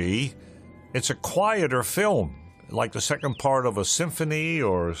trilogy, it's a quieter film, like the second part of a symphony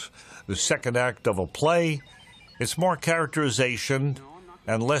or the second act of a play. It's more characterization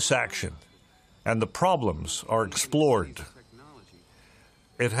and less action, and the problems are explored.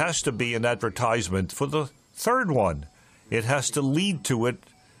 It has to be an advertisement for the third one. It has to lead to it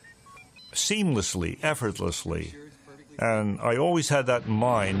seamlessly, effortlessly. And I always had that in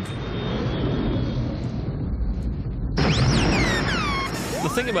mind. The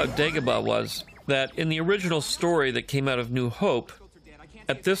thing about Dagobah was that in the original story that came out of New Hope,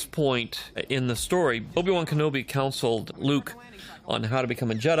 at this point in the story, Obi-Wan Kenobi counseled Luke on how to become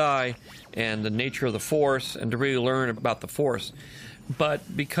a Jedi and the nature of the Force and to really learn about the Force.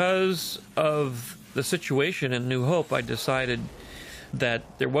 But because of the situation in New Hope, I decided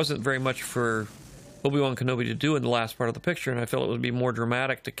that there wasn't very much for Obi-Wan Kenobi to do in the last part of the picture, and I felt it would be more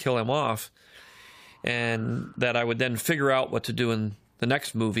dramatic to kill him off, and that I would then figure out what to do in the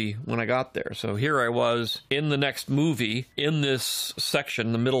next movie when I got there. So here I was in the next movie, in this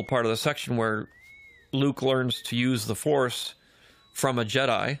section, the middle part of the section where Luke learns to use the Force from a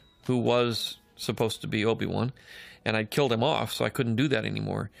Jedi who was supposed to be Obi-Wan, and I'd killed him off, so I couldn't do that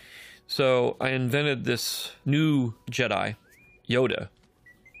anymore. So I invented this new Jedi, Yoda,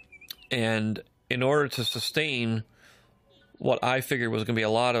 and in order to sustain what I figured was going to be a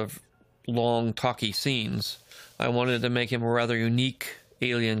lot of long, talky scenes, I wanted to make him a rather unique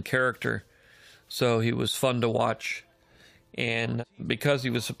alien character, so he was fun to watch. And because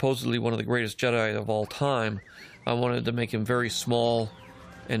he was supposedly one of the greatest Jedi of all time, I wanted to make him very small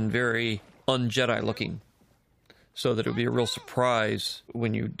and very un-Jedi looking, so that it would be a real surprise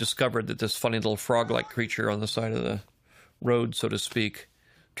when you discovered that this funny little frog-like creature on the side of the road, so to speak,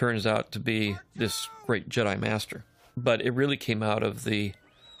 turns out to be this great Jedi Master. But it really came out of the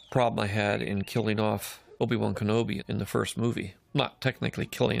problem I had in killing off Obi-Wan Kenobi in the first movie. Not technically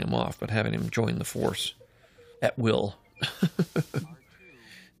killing him off, but having him join the Force at will.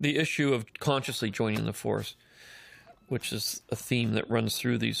 The issue of consciously joining the Force, which is a theme that runs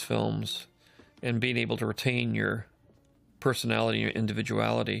through these films, and being able to retain your personality, your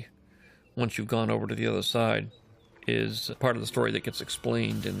individuality, once you've gone over to the other side, is part of the story that gets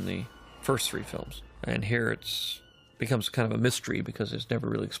explained in the first three films. And here it's becomes kind of a mystery because it's never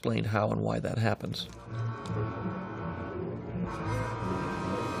really explained how and why that happens.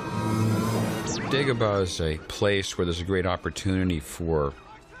 Dagobah is a place where there's a great opportunity for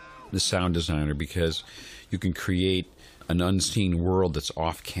the sound designer because you can create an unseen world that's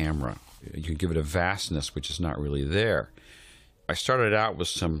off camera. You can give it a vastness which is not really there. I started out with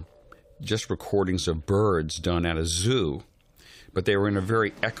some just recordings of birds done at a zoo, but they were in a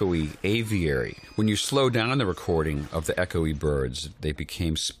very echoey aviary. When you slow down the recording of the echoey birds, they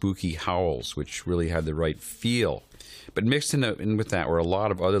became spooky howls, which really had the right feel. But mixed in with that were a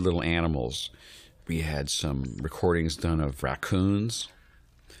lot of other little animals. We had some recordings done of raccoons,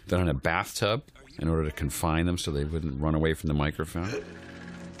 done in a bathtub in order to confine them so they wouldn't run away from the microphone.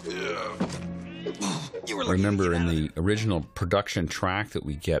 I remember in the original production track that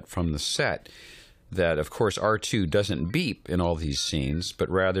we get from the set that, of course, R2 doesn't beep in all these scenes, but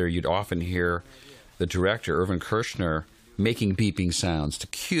rather you'd often hear the director, Irvin Kershner, making beeping sounds to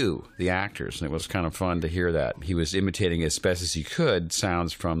cue the actors, and it was kind of fun to hear that. He was imitating as best as he could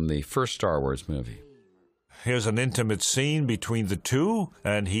sounds from the first Star Wars movie. Here's an intimate scene between the two,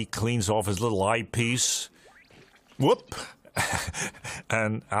 and he cleans off his little eyepiece. Whoop!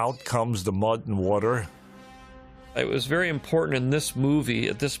 And out comes the mud and water. It was very important in this movie,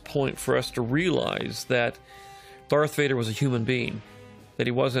 at this point, for us to realize that Darth Vader was a human being. That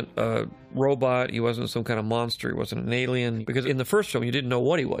he wasn't a robot, he wasn't some kind of monster, he wasn't an alien. Because in the first film, you didn't know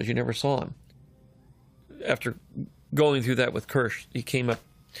what he was, you never saw him. After going through that with Kirsch, he came up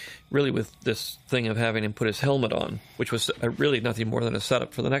really with this thing of having him put his helmet on, which was really nothing more than a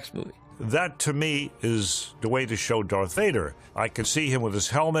setup for the next movie. That, to me, is the way to show Darth Vader. I can see him with his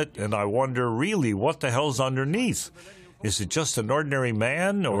helmet, and I wonder, really, what the hell's underneath? Is it just an ordinary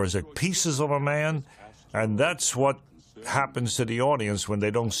man, or is it pieces of a man? And that's what happens to the audience when they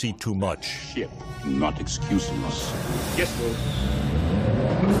don't see too much. Ship, not excusing us. Yes, sir.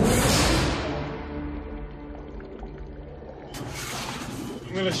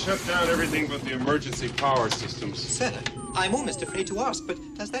 I'm going to shut down everything but the emergency power systems. Sir, I'm almost afraid to ask, but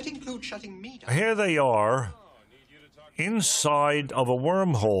does that include shutting me down? Here they are, inside of a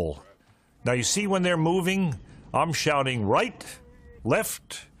wormhole. Now, you see when they're moving, I'm shouting right,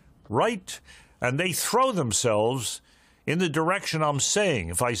 left, right, and they throw themselves in the direction I'm saying.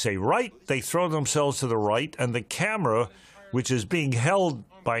 If I say right, they throw themselves to the right, and the camera, which is being held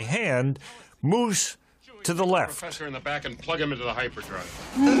by hand, moves to the left. Professor in the back and plug him into the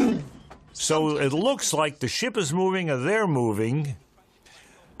hyperdrive. So it looks like the ship is moving and they're moving,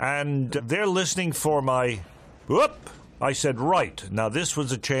 and they're listening for my whoop. I said right. Now this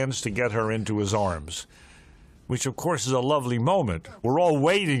was a chance to get her into his arms, which of course is a lovely moment. We're all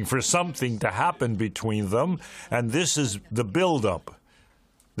waiting for something to happen between them, and this is the build-up.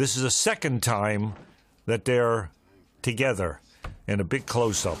 This is the second time that they're together in a big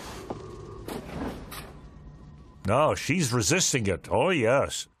close-up. No, she's resisting it. Oh,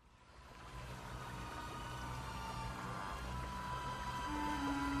 yes.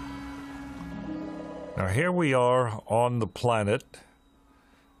 Now, here we are on the planet,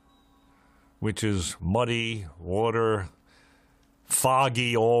 which is muddy, water,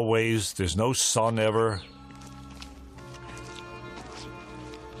 foggy always. There's no sun ever.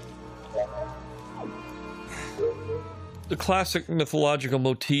 The classic mythological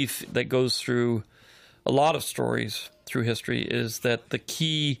motif that goes through a lot of stories through history is that the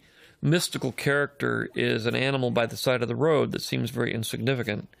key mystical character is an animal by the side of the road that seems very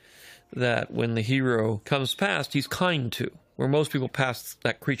insignificant, that when the hero comes past, he's kind to. Where most people pass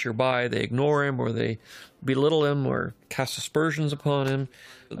that creature by, they ignore him, or they belittle him, or cast aspersions upon him.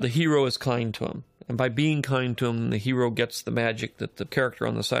 The hero is kind to him. And by being kind to him, the hero gets the magic that the character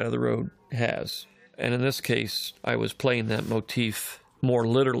on the side of the road has. And in this case, I was playing that motif more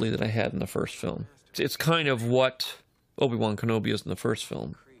literally than I had in the first film. It's kind of what Obi-Wan Kenobi is in the first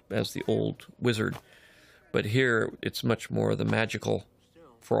film, as the old wizard. But here, it's much more the magical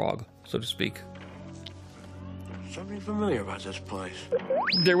frog, so to speak. Something familiar about this place.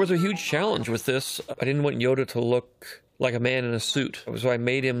 There was a huge challenge with this. I didn't want Yoda to look like a man in a suit. So I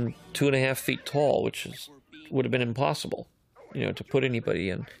made him 2.5 feet tall, which would have been impossible, to put anybody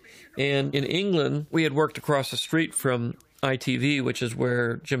in. And in England, we had worked across the street from ITV, which is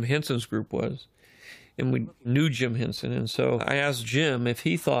where Jim Henson's group was. And we knew Jim Henson, and so I asked Jim if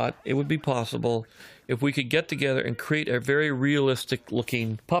he thought it would be possible if we could get together and create a very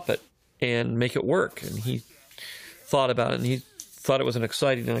realistic-looking puppet and make it work. And he thought about it, and he thought it was an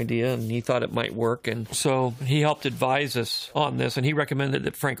exciting idea, and he thought it might work. And so he helped advise us on this, and he recommended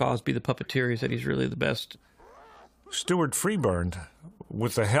that Frank Oz be the puppeteer. He said he's really the best. Stuart Freeburn,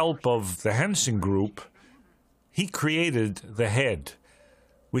 with the help of the Henson Group, he created the head,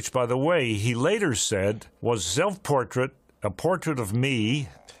 which, by the way, he later said was self-portrait, a portrait of me,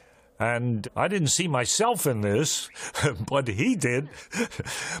 and I didn't see myself in this, but he did.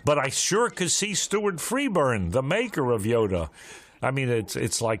 But I sure could see Stuart Freeburn, the maker of Yoda. I mean,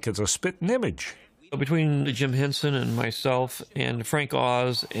 it's like it's a spitting image. Between Jim Henson and myself and Frank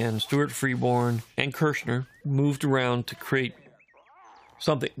Oz and Stuart Freeburn and Kershner moved around to create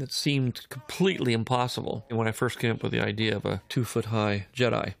something that seemed completely impossible when I first came up with the idea of a 2-foot-high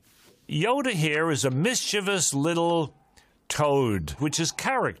Jedi. Yoda here is a mischievous little toad, which is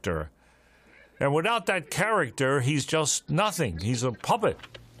character. And without that character, he's just nothing. He's a puppet.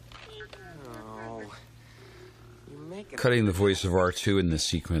 Cutting the voice of R2 in this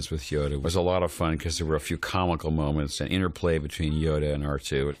sequence with Yoda was a lot of fun because there were a few comical moments and interplay between Yoda and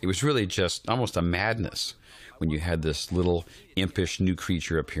R2. It was really just almost a madness when you had this little impish new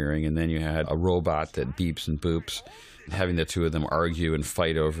creature appearing, and then you had a robot that beeps and boops, having the two of them argue and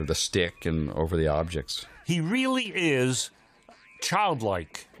fight over the stick and over the objects. He really is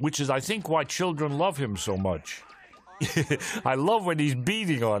childlike, which is, I think, why children love him so much. I love when he's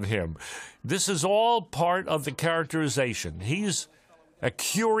beating on him. This is all part of the characterization. He's a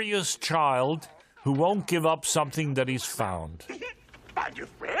curious child who won't give up something that he's found. Find your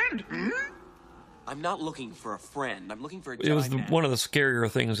friend? I'm not looking for a friend. I'm looking for a Jedi. It was one of the scarier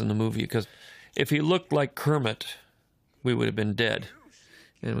things in the movie, because if he looked like Kermit, we would have been dead.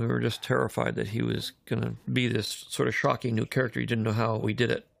 And we were just terrified that he was going to be this sort of shocking new character. You didn't know how we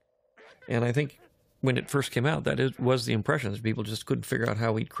did it. And I think when it first came out, was the impression that people just couldn't figure out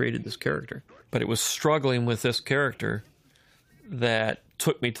how he created this character. But it was struggling with this character that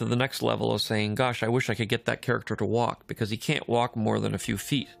took me to the next level of saying, gosh, I wish I could get that character to walk, because he can't walk more than a few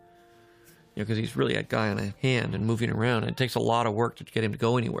feet. Because he's really a guy on a hand and moving around, and it takes a lot of work to get him to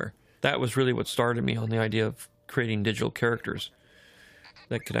go anywhere. That was really what started me on the idea of creating digital characters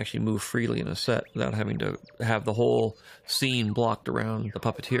that could actually move freely in a set without having to have the whole scene blocked around the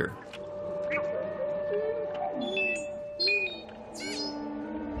puppeteer.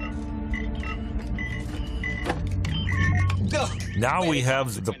 Now we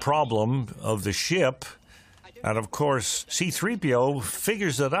have the problem of the ship, and of course, C-3PO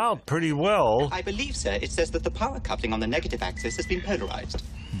figures it out pretty well. I believe, sir, it says that the power coupling on the negative axis has been polarized.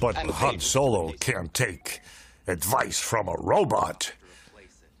 But Han Solo can't take advice from a robot.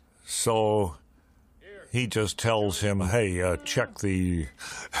 So he just tells him, hey, check the,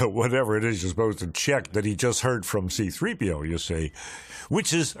 whatever it is you're supposed to check that he just heard from C-3PO, you see.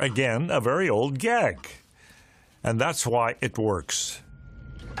 Which is, again, a very old gag. And that's why it works.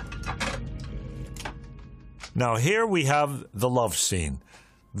 Now here we have the love scene.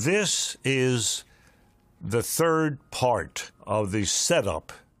 This is the third part of the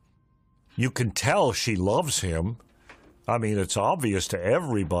setup. You can tell she loves him. I mean, it's obvious to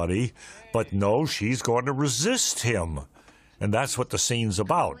everybody, but no, she's going to resist him. And that's what the scene's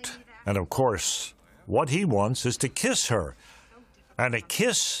about. And of course, what he wants is to kiss her. And a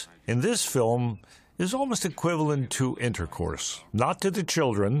kiss in this film is almost equivalent to intercourse. Not to the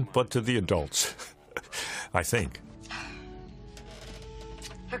children, but to the adults, I think.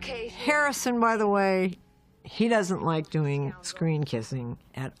 Okay. Harrison, by the way, he doesn't like doing screen kissing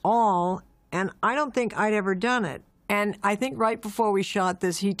at all, and I don't think I'd ever done it. And I think right before we shot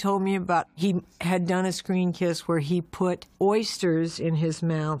this, he told me about he had done a screen kiss where he put oysters in his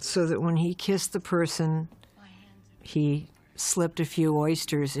mouth so that when he kissed the person, he slipped a few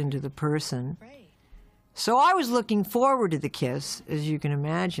oysters into the person. So I was looking forward to the kiss, as you can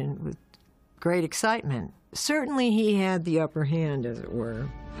imagine, with great excitement. Certainly he had the upper hand, as it were.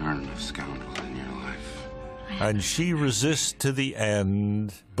 There aren't enough scoundrels in your life. And she resists to the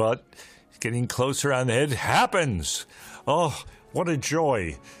end, but getting closer and it happens. Oh, what a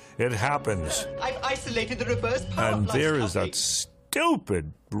joy. It happens. I've isolated the reverse power. And there is that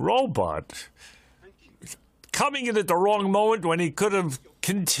stupid robot coming in at the wrong moment when he could have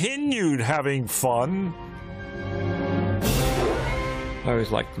continued having fun. I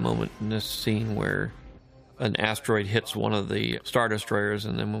always liked the moment in this scene where an asteroid hits one of the Star Destroyers,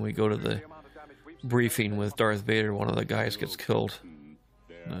 and then when we go to the briefing with Darth Vader, one of the guys gets killed.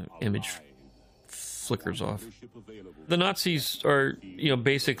 The image flickers off. The Nazis are,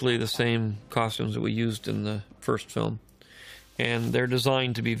 basically the same costumes that we used in the first film. And they're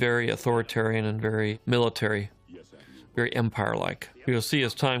designed to be very authoritarian and very military, very empire-like. You'll see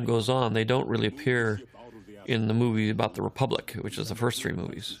as time goes on, they don't really appear in the movie about the Republic, which is the first three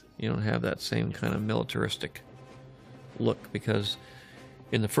movies. You don't have that same kind of militaristic look, because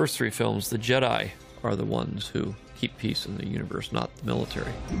in the first three films, the Jedi are the ones who keep peace in the universe, not the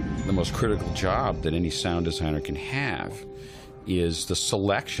military. The most critical job that any sound designer can have is the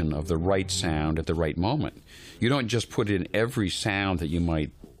selection of the right sound at the right moment. You don't just put in every sound that you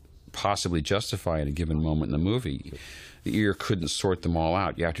might possibly justify at a given moment in the movie. The ear couldn't sort them all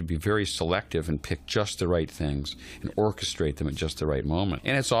out. You have to be very selective and pick just the right things and orchestrate them at just the right moment.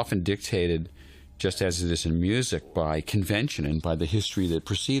 And it's often dictated, just as it is in music, by convention and by the history that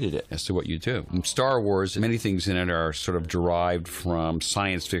preceded it as to what you do. In Star Wars, many things in it are sort of derived from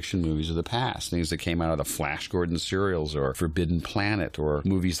science fiction movies of the past, things that came out of the Flash Gordon serials or Forbidden Planet or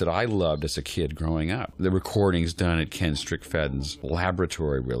movies that I loved as a kid growing up. The recordings done at Ken Strickfedden's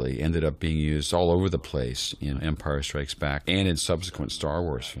laboratory really ended up being used all over the place in Empire Strikes Back and in subsequent Star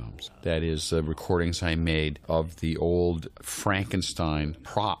Wars films. That is, the recordings I made of the old Frankenstein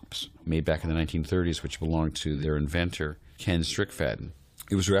props made back in the 1930s, which belonged to their inventor, Ken Strickfedden.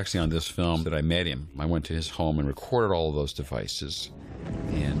 It was actually on this film that I met him. I went to his home and recorded all of those devices,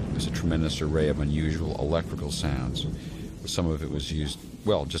 and it was a tremendous array of unusual electrical sounds. Some of it was used,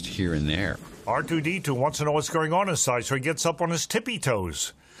 well, just here and there. R2-D2 wants to know what's going on inside, so he gets up on his tippy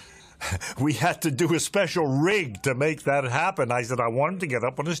toes. We had to do a special rig to make that happen. I said I want him to get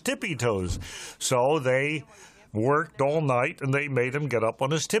up on his tippy toes. So they worked all night, and they made him get up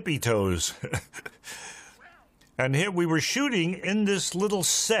on his tippy toes. And here we were shooting in this little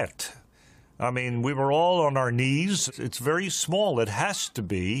set. I mean, we were all on our knees. It's very small. It has to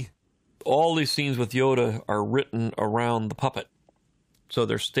be. All these scenes with Yoda are written around the puppet. So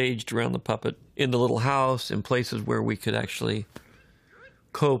they're staged around the puppet in the little house, in places where we could actually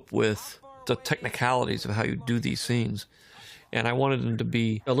cope with the technicalities of how you do these scenes. And I wanted them to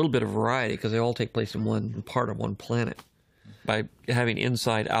be a little bit of variety because they all take place in one part of one planet. By having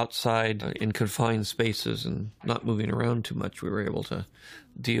inside, outside, in confined spaces and not moving around too much, we were able to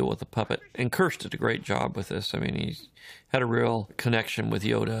deal with the puppet. And Kersh did a great job with this. I mean, he's had a real connection with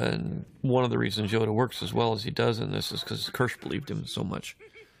Yoda, and one of the reasons Yoda works as well as he does in this is because Kersh believed him so much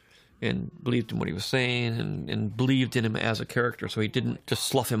and believed in what he was saying and believed in him as a character, so he didn't just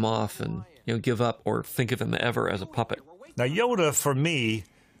slough him off and give up or think of him ever as a puppet. Now, Yoda, for me,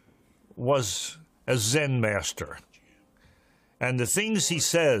 was a Zen master. And the things he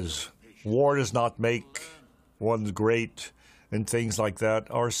says, war does not make one great, and things like that,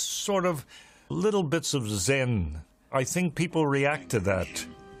 are sort of little bits of Zen. I think people react to that.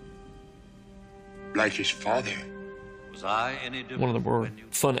 Like his father. Was I any different? One of the more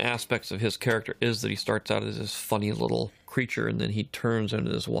fun aspects of his character is that he starts out as this funny little creature, and then he turns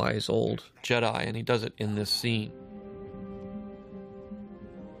into this wise old Jedi, and he does it in this scene.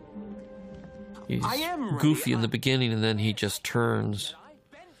 He's goofy in the beginning, and then he just turns,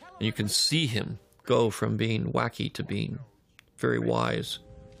 and you can see him go from being wacky to being very wise.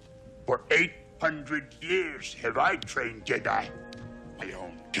 For 800 years have I trained Jedi. My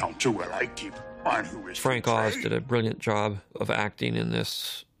own counsel will I keep on who is Frank Oz did a brilliant job of acting in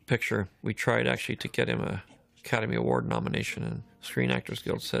this picture. We tried actually to get him a Academy Award nomination, and Screen Actors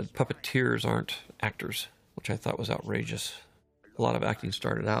Guild said puppeteers aren't actors, which I thought was outrageous. A lot of acting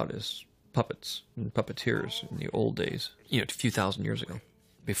started out as puppets and puppeteers in the old days, a few thousand years ago,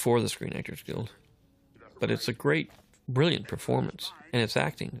 before the Screen Actors Guild. But it's a great, brilliant performance, and it's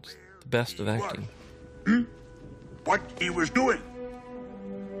acting. It's the best of acting. What he was doing.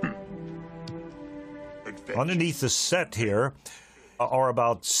 Underneath the set here are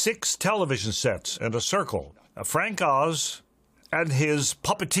about 6 television sets in a circle. Frank Oz and his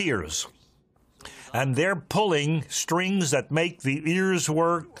puppeteers. And they're pulling strings that make the ears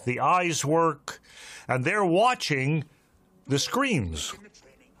work, the eyes work, and they're watching the screens.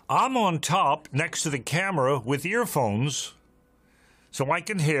 I'm on top next to the camera with earphones so I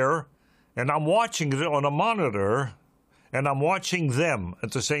can hear, and I'm watching it on a monitor, and I'm watching them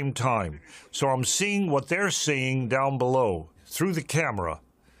at the same time. So I'm seeing what they're seeing down below through the camera.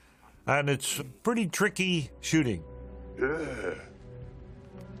 And it's pretty tricky shooting.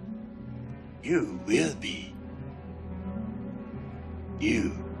 You will be.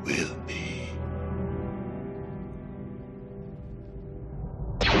 You will be.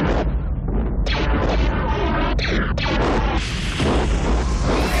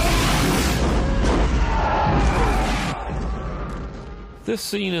 This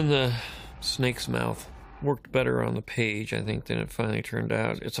scene in the snake's mouth worked better on the page, I think, than it finally turned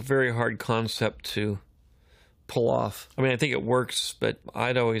out. It's a very hard concept to pull off. I mean, I think it works, but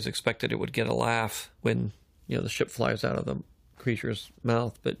I'd always expected it would get a laugh when, the ship flies out of the creature's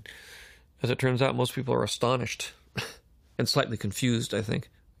mouth. But as it turns out, most people are astonished and slightly confused, I think.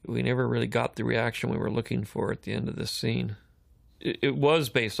 We never really got the reaction we were looking for at the end of this scene. It was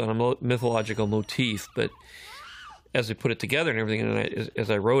based on a mythological motif, but as I put it together and everything, and as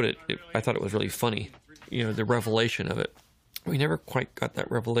I wrote it, I thought it was really funny. The revelation of it. We never quite got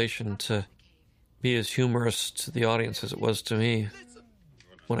that revelation to be as humorous to the audience as it was to me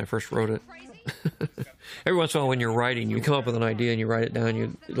when I first wrote it. Every once in a while when you're writing, you come up with an idea and you write it down and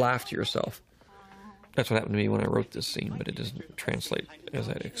you laugh to yourself. That's what happened to me when I wrote this scene, but it doesn't translate as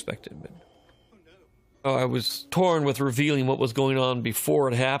I'd expected. But I was torn with revealing what was going on before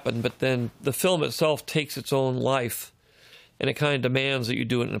it happened, but then the film itself takes its own life, and it kind of demands that you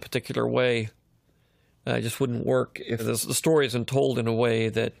do it in a particular way. It just wouldn't work if the story isn't told in a way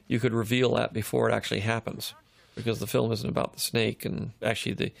that you could reveal that before it actually happens, because the film isn't about the snake, and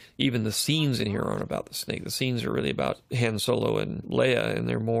actually even the scenes in here aren't about the snake. The scenes are really about Han Solo and Leia, and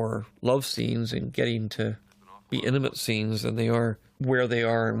they're more love scenes and getting to be intimate scenes than they are where they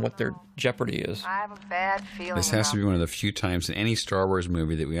are and what their jeopardy is. I have a bad feeling. This has to be one of the few times in any Star Wars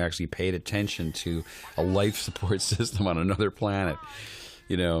movie that we actually paid attention to a life support system on another planet.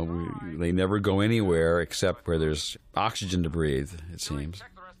 They never go anywhere except where there's oxygen to breathe, it seems.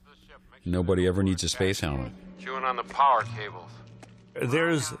 Nobody ever needs a space helmet. Chewing on the power cables.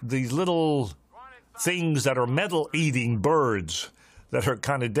 There's these little things that are metal-eating birds that are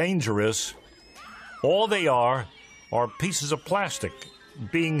kind of dangerous. All they are pieces of plastic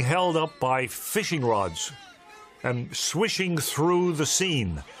being held up by fishing rods and swishing through the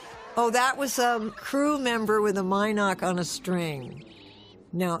scene. Oh, that was a crew member with a Minoc on a string.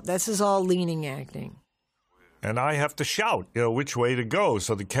 No, this is all leaning acting. And I have to shout, which way to go,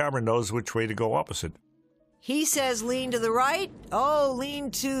 so the camera knows which way to go opposite. He says lean to the right. Oh, lean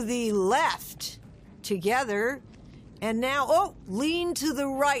to the left. Together. And now, oh, lean to the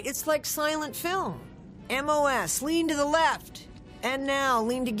right. It's like silent film. MOS, lean to the left. And now,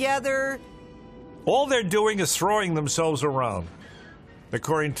 lean together. All they're doing is throwing themselves around,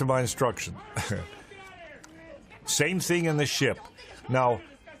 according to my instruction. Same thing in the ship. Now,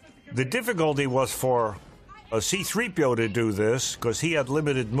 the difficulty was for a C-3PO to do this, because he had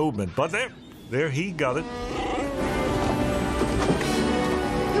limited movement. But there he got it. You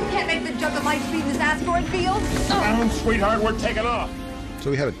can't make the jump at light speed in this asteroid field. Down, sweetheart, we're taking off. So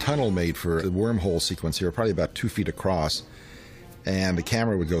we had a tunnel made for the wormhole sequence here, probably about 2 feet across. And the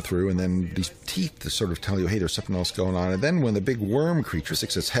camera would go through, and then these teeth to sort of tell you, hey, there's something else going on. And then when the big worm creature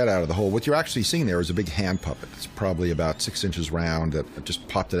sticks its head out of the hole, what you're actually seeing there is a big hand puppet. It's probably about 6 inches round that just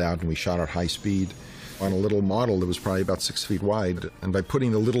popped it out, and we shot at high speed on a little model that was probably about 6 feet wide. And by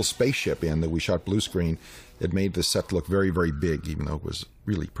putting the little spaceship in that we shot blue screen, it made the set look very, very big, even though it was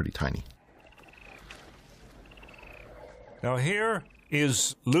really pretty tiny. Now here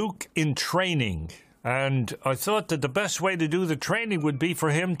is Luke in training. And I thought that the best way to do the training would be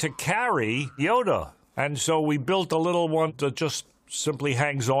for him to carry Yoda. And so we built a little one that just simply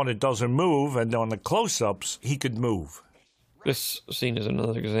hangs on, it doesn't move, and on the close-ups, he could move. This scene is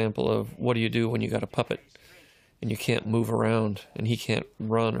another example of what do you do when you got a puppet and you can't move around and he can't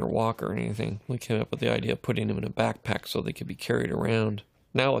run or walk or anything. We came up with the idea of putting him in a backpack so they could be carried around.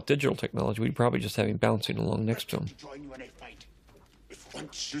 Now with digital technology, we'd probably just have him bouncing along next to him.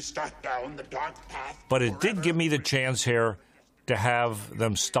 Once you start down the dark path. But it did give me the chance here to have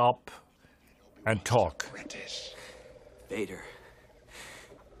them stop and talk. Vader,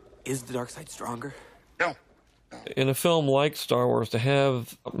 is the dark side stronger? No. In a film like Star Wars, to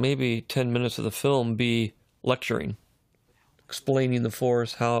have maybe 10 minutes of the film be lecturing, explaining the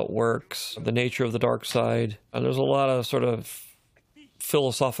Force, how it works, the nature of the dark side. And there's a lot of sort of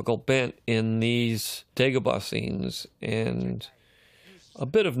philosophical bent in these Dagobah scenes, and a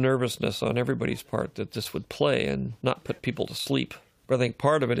bit of nervousness on everybody's part that this would play and not put people to sleep. But I think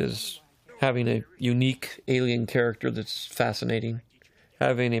part of it is having a unique alien character that's fascinating,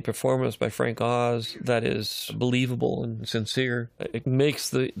 having a performance by Frank Oz that is believable and sincere. It makes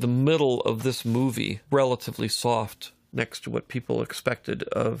the middle of this movie relatively soft next to what people expected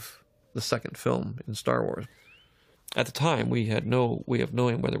of the second film in Star Wars. At the time, we had no way of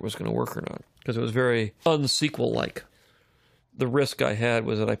knowing whether it was going to work or not, because it was very unsequel-like. The risk I had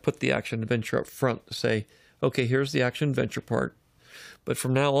was that I put the action-adventure up front to say, okay, here's the action-adventure part, but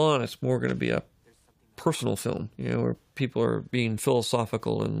from now on, it's more going to be a personal film, where people are being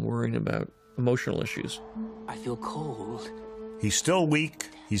philosophical and worrying about emotional issues. I feel cold. He's still weak.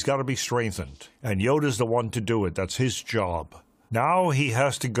 He's got to be strengthened. And Yoda's the one to do it. That's his job. Now he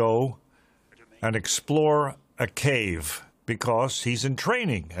has to go and explore a cave because he's in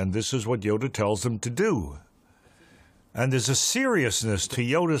training, and this is what Yoda tells him to do. And there's a seriousness to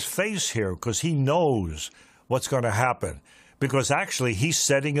Yoda's face here because he knows what's going to happen. Because actually, he's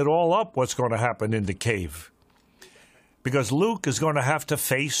setting it all up, what's going to happen in the cave. Because Luke is going to have to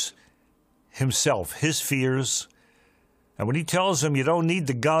face himself, his fears. And when he tells him, you don't need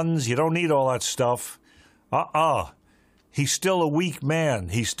the guns, you don't need all that stuff, he's still a weak man.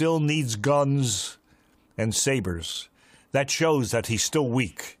 He still needs guns and sabers. That shows that he's still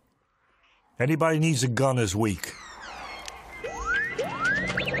weak. Anybody needs a gun is weak.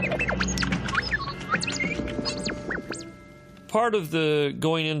 Part of the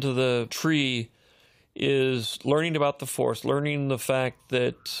going into the tree is learning about the Force, learning the fact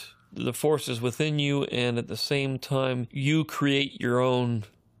that the Force is within you, and at the same time, you create your own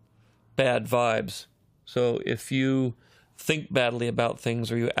bad vibes. So if you think badly about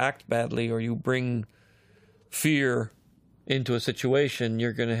things, or you act badly, or you bring fear into a situation,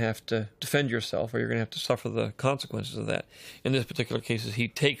 you're going to have to defend yourself, or you're going to have to suffer the consequences of that. In this particular case, he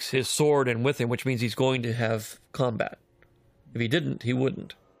takes his sword in with him, which means he's going to have combat. If he didn't, he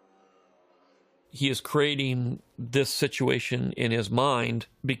wouldn't. He is creating this situation in his mind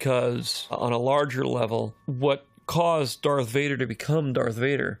because, on a larger level, what caused Darth Vader to become Darth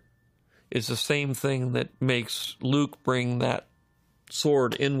Vader is the same thing that makes Luke bring that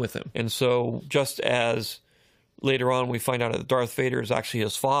sword in with him. And so, just as later on we find out that Darth Vader is actually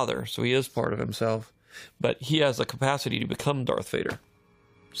his father, so he is part of himself, but he has the capacity to become Darth Vader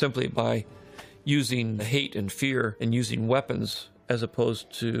simply by using hate and fear and using weapons as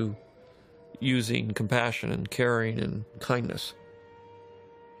opposed to using compassion and caring and kindness.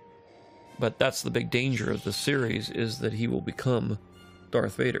 But that's the big danger of the series, is that he will become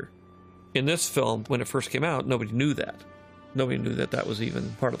Darth Vader. In this film, when it first came out, nobody knew that. Nobody knew that that was even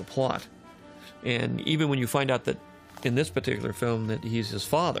part of the plot. And even when you find out that in this particular film that he's his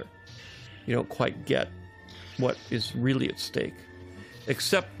father, you don't quite get what is really at stake,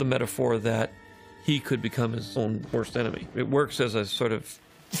 except the metaphor that he could become his own worst enemy. It works as a sort of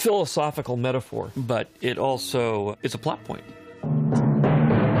philosophical metaphor, but it also is a plot point.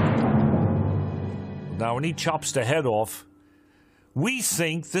 Now, when he chops the head off, we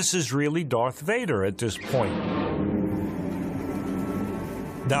think this is really Darth Vader at this point.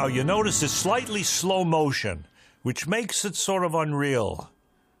 Now, you notice it's slightly slow motion, which makes it sort of unreal.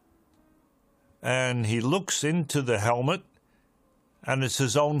 And he looks into the helmet, and it's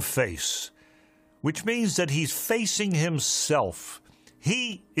his own face, which means that he's facing himself.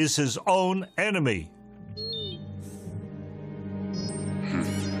 He is his own enemy.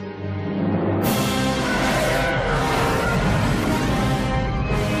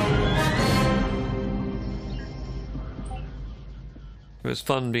 It was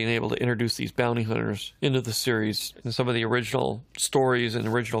fun being able to introduce these bounty hunters into the series. And some of the original stories and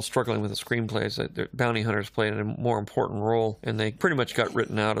original struggling with the screenplays, the bounty hunters played a more important role, and they pretty much got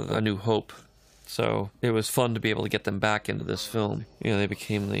written out of A New Hope. So it was fun to be able to get them back into this film. You know, they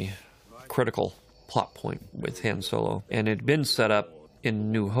became the critical plot point with Han Solo. And it had been set up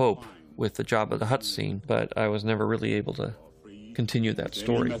in New Hope with the Jabba the Hutt scene, but I was never really able to continue that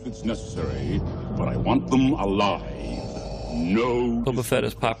story. Any methods necessary, but I want them alive. No. Boba Fett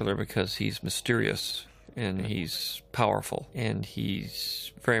is popular because he's mysterious and he's powerful, and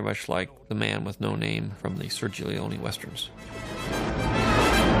he's very much like the man with no name from the Sergio Leone westerns.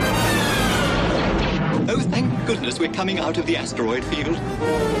 Oh, thank goodness we're coming out of the asteroid field.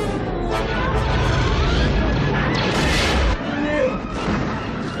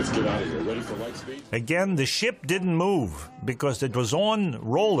 Let's get out of here. Ready for light speed? Again, the ship didn't move because it was on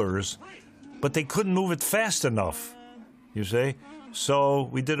rollers, but they couldn't move it fast enough, you see? So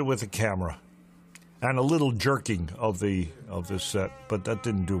we did it with a camera and a little jerking of the set, but that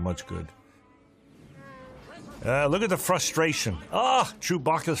didn't do much good. Look at the frustration.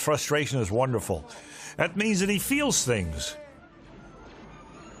 Chewbacca's frustration is wonderful. That means that he feels things.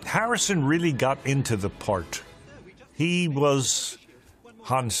 Harrison really got into the part. He was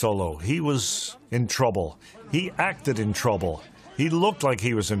Han Solo. He was in trouble. He acted in trouble. He looked like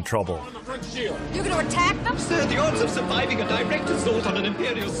he was in trouble. You're going to attack them? Sir, the odds of surviving a direct assault on an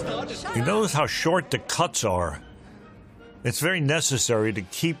Imperial Star Destroyer... You notice how short the cuts are. It's very necessary to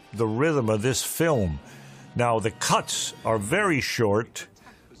keep the rhythm of this film. Now, the cuts are very short,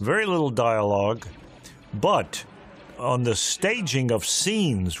 very little dialogue, but on the staging of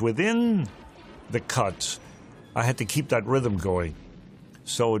scenes within the cuts, I had to keep that rhythm going.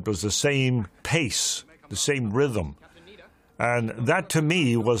 So it was the same pace, the same rhythm. And that, to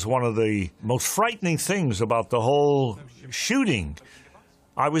me, was one of the most frightening things about the whole shooting.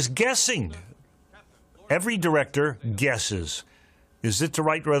 I was guessing. Every director guesses. Is it the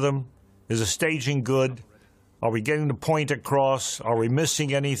right rhythm? Is the staging good? Are we getting the point across? Are we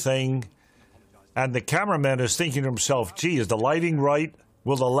missing anything? And the cameraman is thinking to himself, gee, is the lighting right?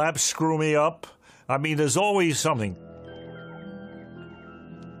 Will the lamp screw me up? I mean, there's always something.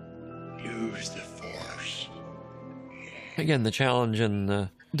 Use the Force. Again, the challenge in the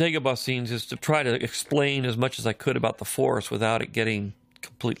Dagobah scenes is to try to explain as much as I could about the Force without it getting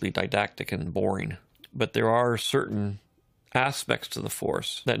completely didactic and boring. But there are certain aspects to the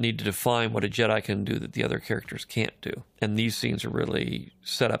Force that need to define what a Jedi can do that the other characters can't do. And these scenes are really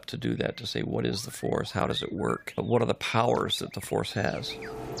set up to do that, to say, what is the Force? How does it work? What are the powers that the Force has?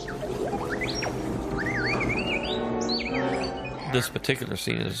 This particular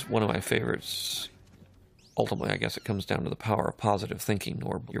scene is one of my favorites. Ultimately, I guess it comes down to the power of positive thinking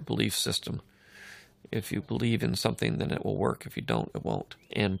or your belief system. If you believe in something, then it will work. If you don't, it won't.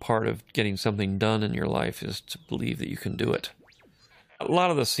 And part of getting something done in your life is to believe that you can do it. A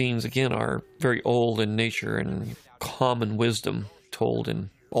lot of the scenes, again, are very old in nature and common wisdom told in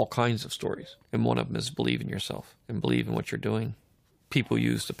all kinds of stories. And one of them is believe in yourself and believe in what you're doing. People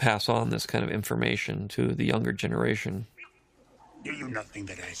use to pass on this kind of information to the younger generation. Do you nothing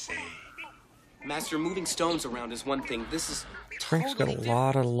that I say? Master, moving stones around is one thing. This is Frank's got a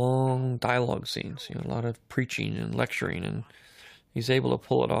lot of long dialogue scenes, a lot of preaching and lecturing, and he's able to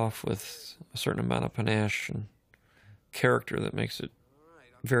pull it off with a certain amount of panache and character that makes it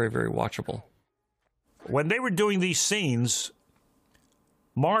very, very watchable. When they were doing these scenes,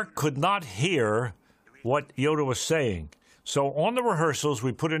 Mark could not hear what Yoda was saying. So on the rehearsals,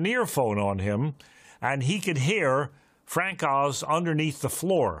 we put an earphone on him, and he could hear Frank Oz underneath the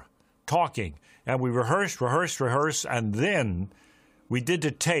floor talking. And we rehearsed, and then we did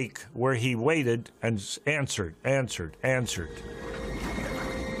the take where he waited and answered.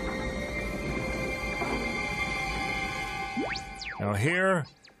 Now here,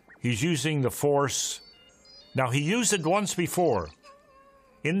 he's using the Force. Now, he used it once before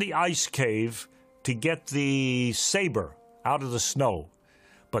in the ice cave to get the saber out of the snow.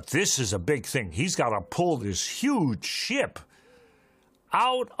 But this is a big thing. He's got to pull this huge ship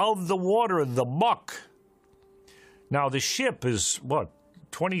out of the water, the muck. Now, the ship is, what,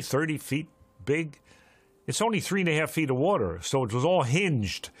 20, 30 feet big? It's only 3.5 feet of water, so it was all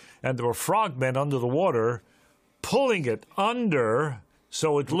hinged. And there were frogmen under the water pulling it under,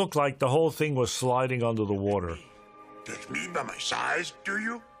 so it looked like the whole thing was sliding under the water. Judge me by my size, do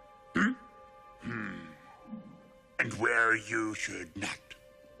you? And where you should not.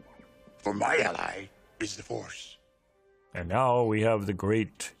 For my ally is the Force. And now we have the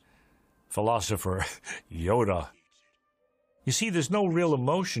great philosopher, Yoda. You see, there's no real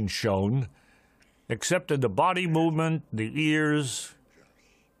emotion shown, except in the body movement, the ears.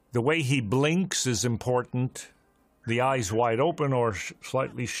 The way he blinks is important. The eyes wide open or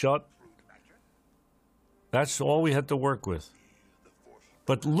slightly shut. That's all we had to work with.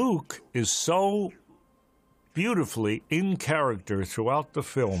 But Luke is so beautifully in character throughout the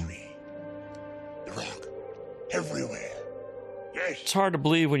film. The Rock, everywhere. Yes. It's hard to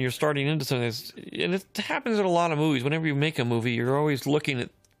believe when you're starting into something, and it happens in a lot of movies. Whenever you make a movie, you're always looking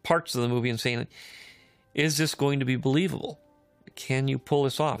at parts of the movie and saying, is this going to be believable? Can you pull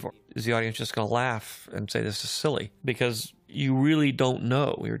this off? Or is the audience just going to laugh and say this is silly? Because you really don't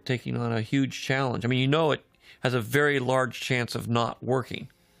know. You're taking on a huge challenge. I mean, you know it has a very large chance of not working.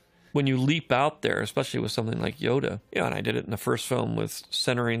 When you leap out there, especially with something like Yoda, and I did it in the first film with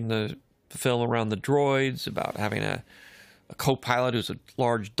centering the film around the droids, about having a co-pilot who's a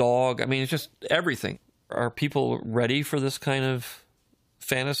large dog. I mean, it's just everything. Are people ready for this kind of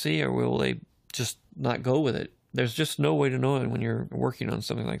fantasy, or will they just not go with it? There's just no way to know it when you're working on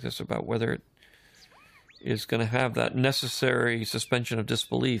something like this about whether it is going to have that necessary suspension of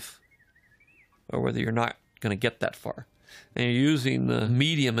disbelief or whether you're not going to get that far. And you're using the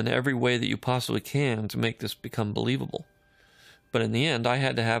medium in every way that you possibly can to make this become believable. But in the end, I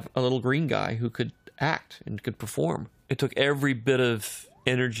had to have a little green guy who could act and could perform. It took every bit of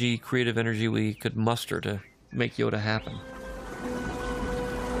energy, creative energy we could muster to make Yoda happen.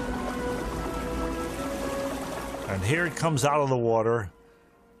 And here it comes out of the water,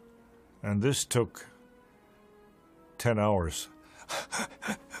 and this took 10 hours.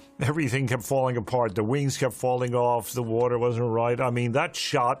 Everything kept falling apart. The wings kept falling off. The water wasn't right. I mean, that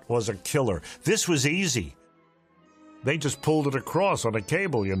shot was a killer. This was easy. They just pulled it across on a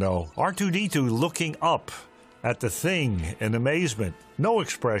cable, you know. R2-D2 looking up at the thing in amazement. No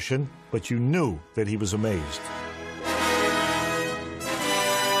expression, but you knew that he was amazed.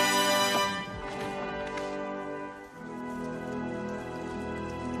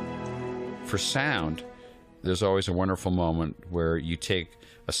 For sound, there's always a wonderful moment where you take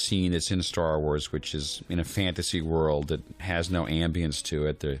a scene that's in Star Wars, which is in a fantasy world that has no ambience to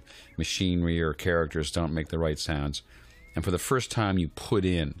it. The machinery or characters don't make the right sounds. And for the first time, you put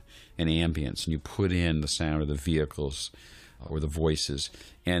in an ambience, and you put in the sound of the vehicles or the voices,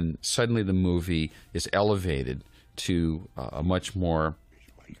 and suddenly the movie is elevated to a much more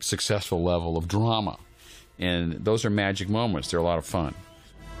successful level of drama. And those are magic moments. They're a lot of fun.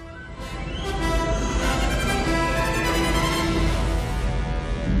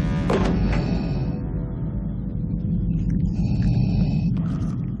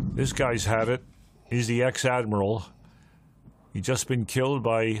 This guy's had it. He's the ex-admiral. He'd just been killed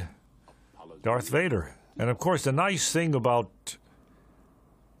by Darth Vader. And of course, the nice thing about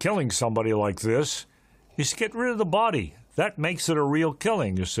killing somebody like this is to get rid of the body. That makes it a real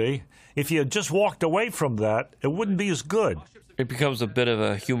killing, you see. If you had just walked away from that, it wouldn't be as good. It becomes a bit of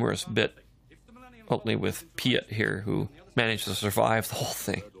a humorous bit, only with Piet here, who managed to survive the whole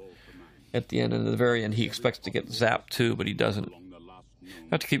thing. At the end, and at the very end, he expects to get zapped too, but he doesn't.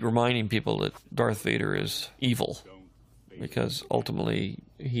 I have to keep reminding people that Darth Vader is evil, because ultimately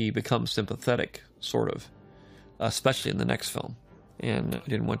he becomes sympathetic, sort of, especially in the next film. And I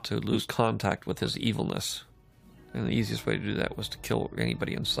didn't want to lose contact with his evilness. And the easiest way to do that was to kill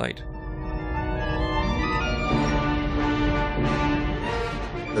anybody in sight.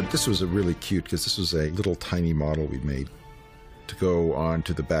 This was a really cute, because this was a little tiny model we made to go on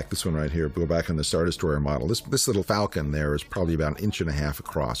to the back. This one right here, go back on the Star Destroyer model. This little Falcon there is probably about 1.5 inches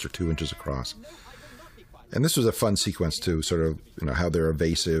across, or 2 inches across. And this was a fun sequence too, sort of, you know, how they're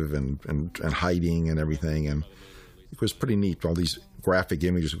evasive and hiding and everything. And it was pretty neat, all these graphic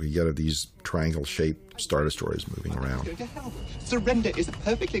images we get of these triangle-shaped Star Destroyers moving around. Surrender is a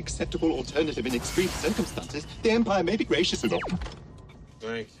perfectly acceptable alternative in extreme circumstances. The Empire may be gracious enough.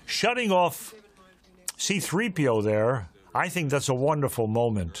 Shutting off C-3PO there, I think that's a wonderful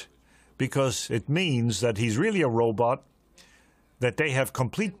moment because it means that he's really a robot, that they have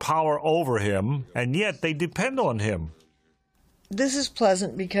complete power over him, and yet they depend on him. This is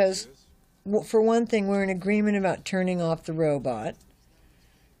pleasant because, for one thing, we're in agreement about turning off the robot.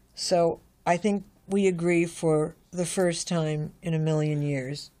 So I think we agree for the first time in a million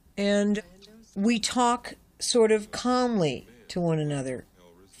years. And we talk sort of calmly to one another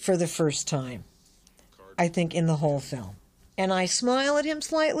for the first time, I think, in the whole film. And I smile at him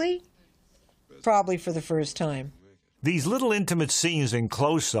slightly, probably for the first time. These little intimate scenes in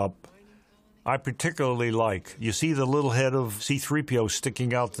close-up, I particularly like. You see the little head of C-3PO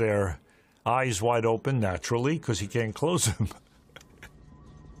sticking out there, eyes wide open, naturally, because he can't close them.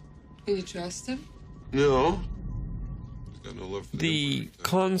 Do you trust him? No. The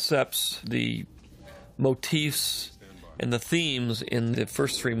concepts, the motifs, and the themes in the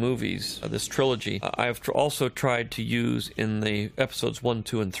first three movies of this trilogy, I've also tried to use in the episodes 1,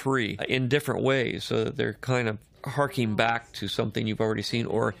 2, and 3 in different ways, so that they're kind of harking back to something you've already seen,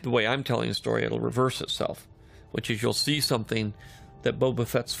 or the way I'm telling a story, it'll reverse itself, which is you'll see something that Boba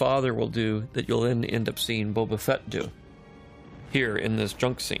Fett's father will do that you'll then end up seeing Boba Fett do here in this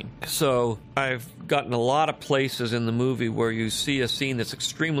junk scene. So I've gotten a lot of places in the movie where you see a scene that's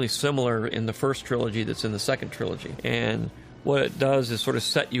extremely similar in the first trilogy that's in the second trilogy. And what it does is sort of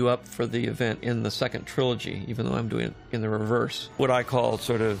set you up for the event in the second trilogy, even though I'm doing it in the reverse. What I call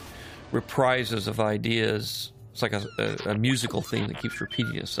sort of reprises of ideas. It's like a musical theme that keeps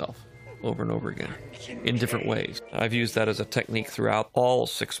repeating itself over and over again in different ways. I've used that as a technique throughout all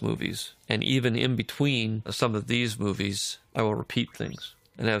 6 movies, and even in between some of these movies, I will repeat things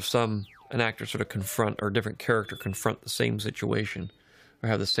and have an actor sort of confront, or a different character confront the same situation, or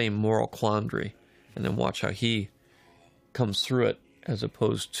have the same moral quandary, and then watch how he comes through it as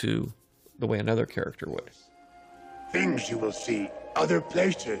opposed to the way another character would. Things you will see, other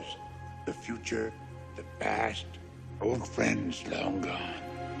places, the future, the past, old friends long gone.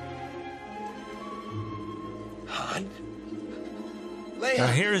 Han? Now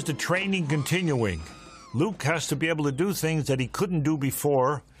here's the training continuing. Luke has to be able to do things that he couldn't do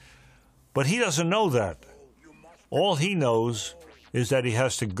before, but he doesn't know that. All he knows is that he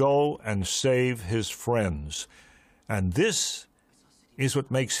has to go and save his friends. And this is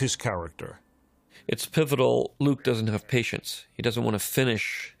what makes his character. It's pivotal. Luke doesn't have patience. He doesn't want to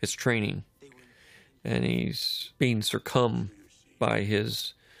finish his training. And he's being succumbed by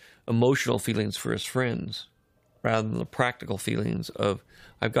his emotional feelings for his friends, rather than the practical feelings of,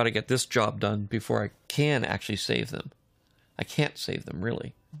 I've got to get this job done before I can actually save them. I can't save them,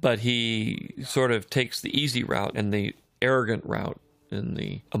 really. But he sort of takes the easy route and the arrogant route and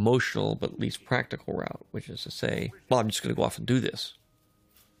the emotional but least practical route, which is to say, well, I'm just going to go off and do this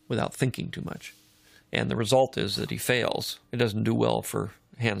without thinking too much. And the result is that he fails. It doesn't do well for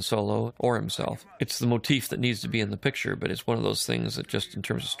Han Solo or himself. It's the motif that needs to be in the picture, but it's one of those things that just in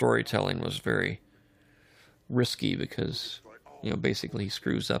terms of storytelling was very risky because, basically he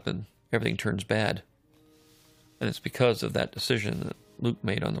screws up and everything turns bad. And it's because of that decision that Luke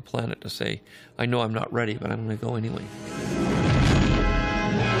made on the planet to say, I know I'm not ready, but I'm going to go anyway.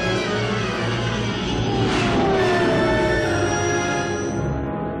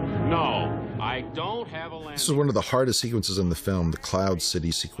 No, I don't have a landing. This is one of the hardest sequences in the film, the Cloud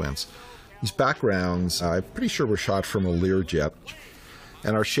City sequence. These backgrounds, I'm pretty sure were shot from a Learjet.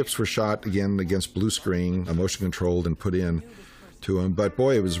 And our ships were shot, again, against blue screen, motion controlled and put in to them. But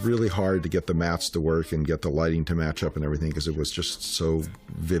boy, it was really hard to get the mats to work and get the lighting to match up and everything because it was just so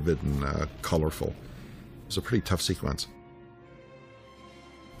vivid and colorful. It was a pretty tough sequence.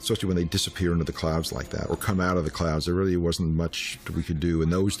 Especially when they disappear into the clouds like that or come out of the clouds. There really wasn't much we could do in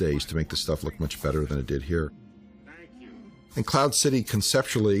those days to make the stuff look much better than it did here. And Cloud City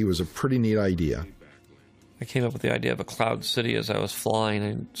conceptually was a pretty neat idea. I came up with the idea of a cloud city as I was flying.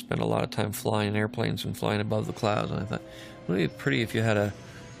 I spent a lot of time flying in airplanes and flying above the clouds. And I thought, wouldn't it be pretty if you had a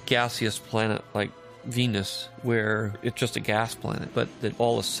gaseous planet like Venus, where it's just a gas planet, but that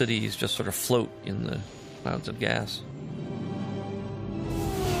all the cities just sort of float in the clouds of gas.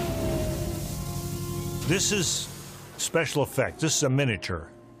 This is special effects. This is a miniature.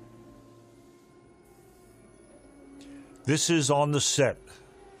 This is on the set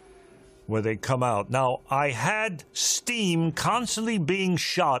where they come out. Now, I had steam constantly being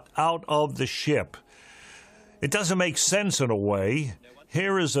shot out of the ship. It doesn't make sense in a way.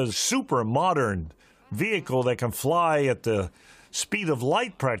 Here is a super modern vehicle that can fly at the speed of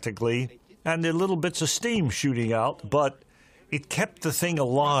light practically, and there are little bits of steam shooting out, but it kept the thing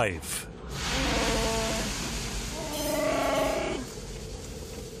alive.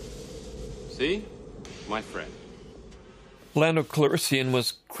 See? My friend. Lando Calrissian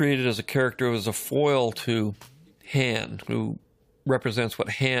was created as a character who was a foil to Han, who represents what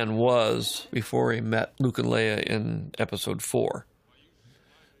Han was before he met Luke and Leia in Episode 4.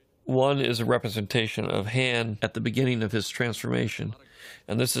 One is a representation of Han at the beginning of his transformation,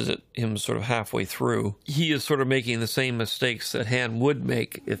 and this is him sort of halfway through. He is sort of making the same mistakes that Han would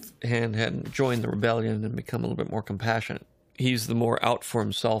make if Han hadn't joined the rebellion and become a little bit more compassionate. He's the more out for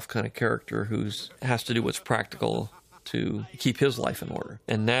himself kind of character who has to do what's practical to keep his life in order.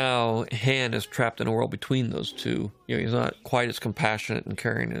 And now Han is trapped in a world between those two. You know, he's not quite as compassionate and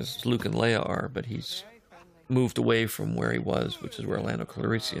caring as Luke and Leia are, but he's moved away from where he was, which is where Lando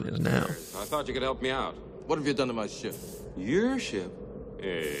Calrissian is now. I thought you could help me out. What have you done to my ship? Your ship?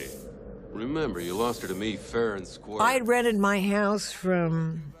 Hey, remember, you lost her to me fair and square. I had rented my house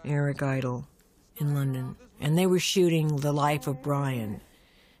from Eric Idle in London, and they were shooting The Life of Brian.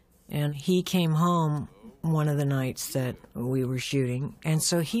 And he came home one of the nights that we were shooting, and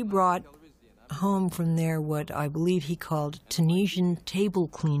so he brought home from there what I believe he called Tunisian table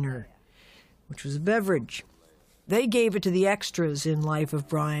cleaner, which was a beverage. They gave it to the extras in Life of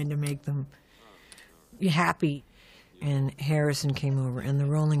Brian to make them happy. And Harrison came over, and the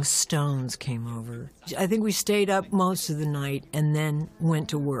Rolling Stones came over. I think we stayed up most of the night and then went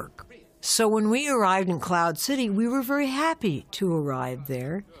to work. So when we arrived in Cloud City, we were very happy to arrive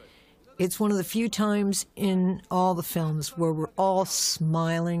there. It's one of the few times in all the films where we're all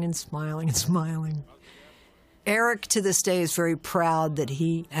smiling and smiling and smiling. Eric, to this day, is very proud that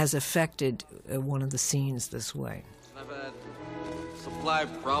he has affected one of the scenes this way. I've had supply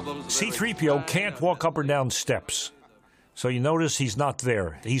problems. C-3PO can't walk up or down steps. So you notice he's not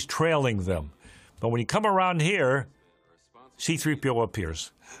there. He's trailing them. But when you come around here, C-3PO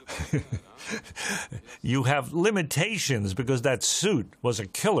appears. You have limitations because that suit was a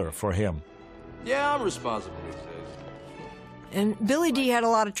killer for him. Yeah, I'm responsible. And Billy D had a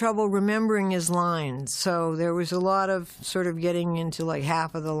lot of trouble remembering his lines, so there was a lot of sort of getting into like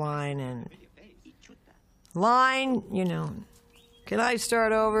half of the line and line, you know, can I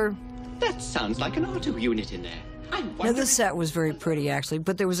start over? That sounds like an R2 unit in there. Now, this set was very pretty, actually,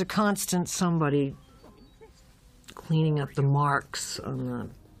 but there was a constant somebody cleaning up the marks on the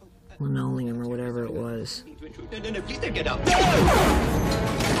linoleum or whatever it was. No, please don't get up.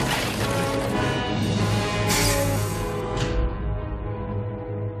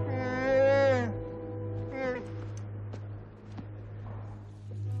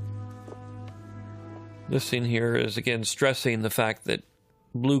 This scene here is, again, stressing the fact that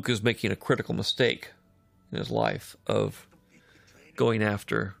Luke is making a critical mistake in his life of going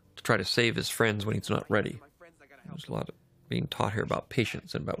after to try to save his friends when he's not ready. There's a lot of being taught here about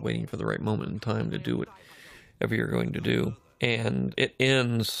patience and about waiting for the right moment in time to do whatever you're going to do. And it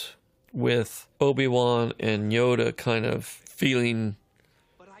ends with Obi-Wan and Yoda kind of feeling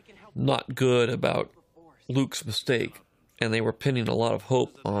not good about Luke's mistake, and they were pinning a lot of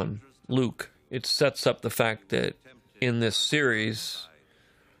hope on Luke. It sets up the fact that in this series,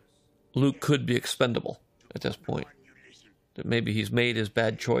 Luke could be expendable at this point. That maybe he's made his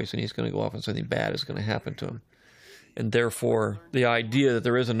bad choice and he's going to go off and something bad is going to happen to him. And therefore, the idea that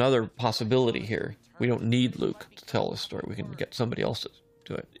there is another possibility here, we don't need Luke to tell this story, we can get somebody else to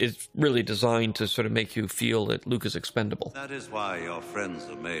do it. It's really designed to sort of make you feel that Luke is expendable. That is why your friends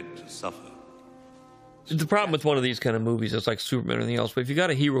are made to suffer. The problem with one of these kind of movies is like Superman or anything else, but if you got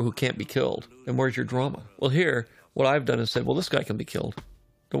a hero who can't be killed, then where's your drama? Well, here, what I've done is said, well, this guy can be killed.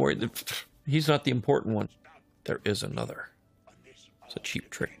 Don't worry, he's not the important one. There is another. It's a cheap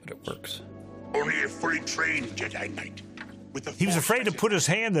trick, but it works. Only a fully trained Jedi Knight. He was afraid to put his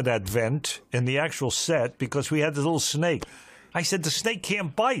hand in that vent in the actual set because we had the little snake. I said, the snake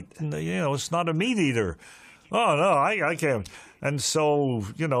can't bite. And, you know, it's not a meat eater. Oh, no, I can't. And so,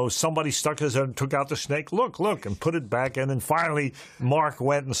 you know, somebody stuck his hand, took out the snake. Look, and put it back. And then finally, Mark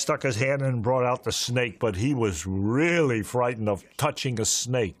went and stuck his hand in and brought out the snake. But he was really frightened of touching a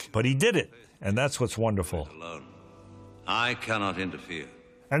snake. But he did it. And that's what's wonderful. I cannot interfere.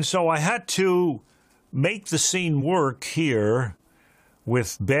 And so I had to make the scene work here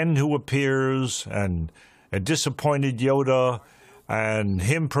with Ben who appears and a disappointed Yoda and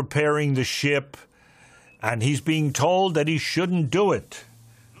him preparing the ship. And he's being told that he shouldn't do it,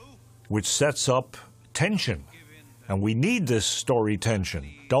 which sets up tension. And we need this story tension.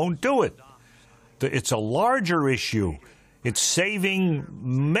 Don't do it. It's a larger issue. It's saving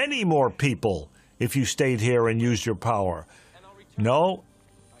many more people if you stayed here and used your power. No,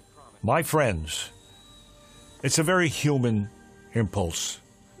 my friends, it's a very human impulse.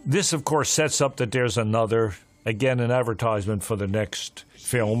 This, of course, sets up that there's another, again, an advertisement for the next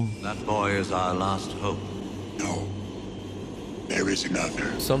film. That boy is our last hope. No. there is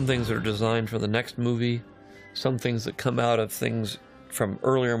another. Some things that are designed for the next movie, some things that come out of things from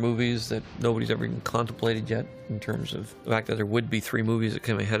earlier movies that nobody's ever even contemplated yet, in terms of the fact that there would be 3 movies that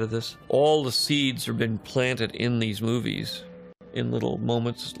came ahead of this. All the seeds have been planted in these movies, in little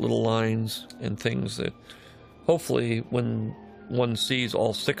moments, little lines, and things that hopefully, when one sees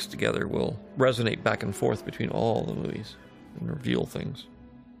all 6 together, will resonate back and forth between all the movies and reveal things.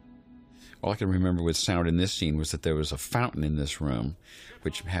 All I can remember with sound in this scene was that there was a fountain in this room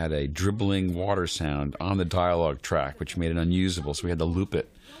which had a dribbling water sound on the dialogue track, which made it unusable, so we had to loop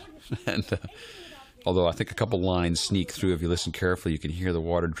it. And although I think a couple lines sneak through, if you listen carefully, you can hear the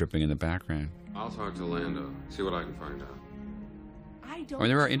water dripping in the background. I'll talk to Lando, see what I can find out. I mean,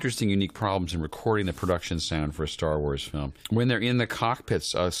 there are interesting, unique problems in recording the production sound for a Star Wars film. When they're in the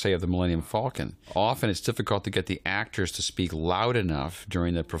cockpits, say, of the Millennium Falcon, often it's difficult to get the actors to speak loud enough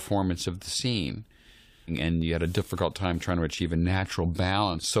during the performance of the scene. And you had a difficult time trying to achieve a natural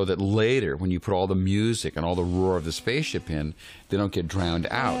balance so that later, when you put all the music and all the roar of the spaceship in, they don't get drowned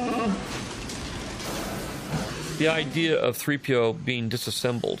out. The idea of 3PO being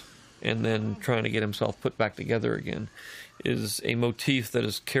disassembled and then trying to get himself put back together again is a motif that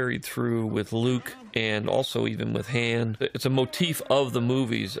is carried through with Luke and also even with Han. It's a motif of the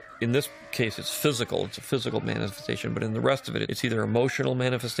movies. In this case, it's physical. It's a physical manifestation, but in the rest of it, it's either emotional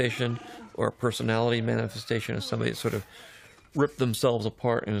manifestation or a personality manifestation of somebody that sort of ripped themselves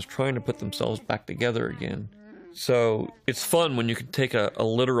apart and is trying to put themselves back together again. So it's fun when you can take a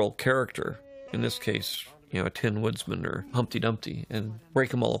literal character, in this case, a Tin Woodsman or Humpty Dumpty, and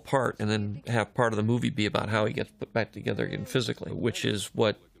break them all apart and then have part of the movie be about how he gets put back together again physically, which is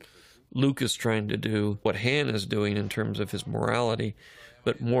what Luke is trying to do, what Han is doing in terms of his morality,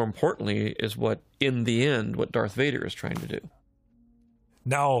 but more importantly is what, in the end, what Darth Vader is trying to do.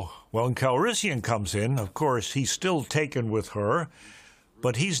 Now, when Calrissian comes in, of course, he's still taken with her,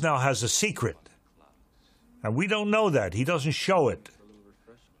 but he's now has a secret. And we don't know that. He doesn't show it.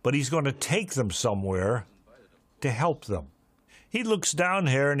 But he's going to take them somewhere to help them. He looks down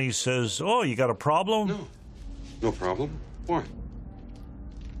here and he says, "Oh, you got a problem?" No. No problem. Why?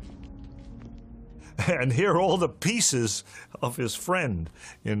 And here are all the pieces of his friend,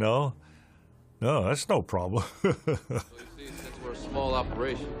 No, that's no problem. So you see, since we're a small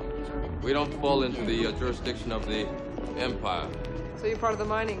operation, we don't fall into the jurisdiction of the Empire. So you're part of the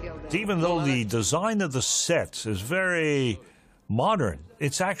mining guild then? Even though the design of the sets is very modern,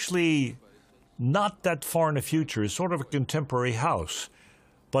 it's actually not that far in the future. It's sort of a contemporary house,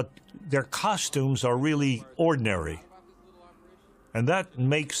 but their costumes are really ordinary. And that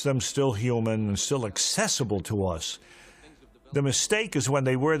makes them still human and still accessible to us. The mistake is when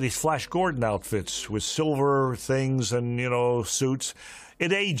they wear these Flash Gordon outfits with silver things and, suits.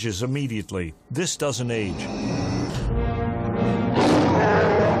 It ages immediately. This doesn't age.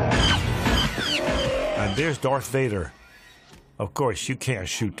 And there's Darth Vader. Of course, you can't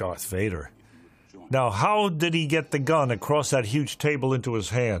shoot Darth Vader. Now, how did he get the gun across that huge table into his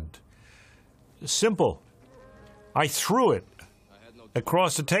hand? Simple. I threw it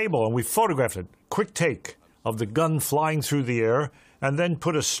across the table and we photographed it. Quick take of the gun flying through the air, and then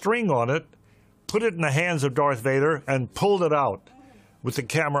put a string on it, put it in the hands of Darth Vader, and pulled it out with the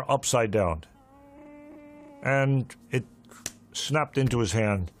camera upside down. And it snapped into his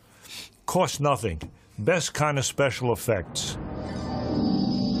hand. Cost nothing. Best kind of special effects.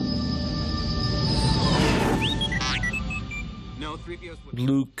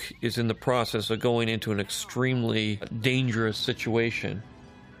 Luke is in the process of going into an extremely dangerous situation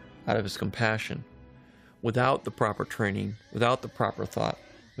out of his compassion, without the proper training, without the proper thought,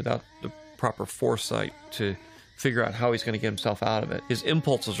 without the proper foresight to figure out how he's going to get himself out of it. His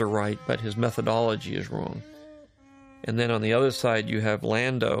impulses are right, but his methodology is wrong. And then on the other side, you have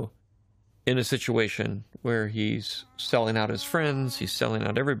Lando in a situation where he's selling out his friends, he's selling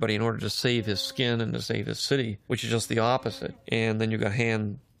out everybody in order to save his skin and to save his city, which is just the opposite. And then you've got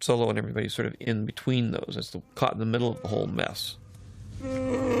Han Solo and everybody sort of in between those, as caught in the middle of the whole mess.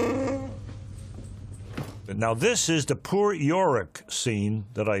 Now this is the poor Yorick scene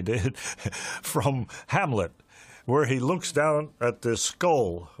that I did from Hamlet, where he looks down at the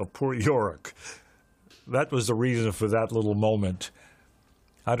skull of poor Yorick. That was the reason for that little moment.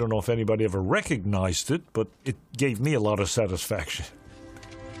 I don't know if anybody ever recognized it, but it gave me a lot of satisfaction.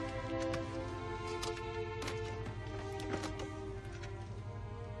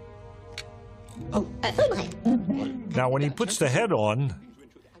 Now, when he puts the head on,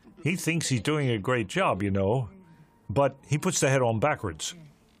 he thinks he's doing a great job, but he puts the head on backwards.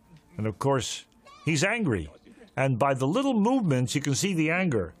 And of course, he's angry. And by the little movements, you can see the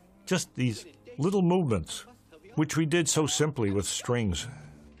anger. Just these little movements. which we did so simply with strings.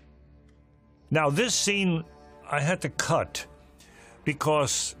 Now, this scene I had to cut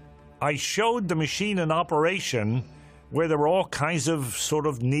because I showed the machine in operation where there were all kinds of sort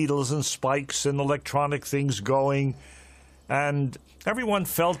of needles and spikes and electronic things going, and everyone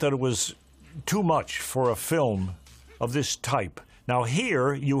felt that it was too much for a film of this type. Now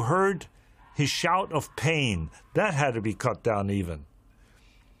here, you heard his shout of pain. That had to be cut down even,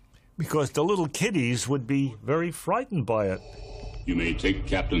 because the little kiddies would be very frightened by it. You may take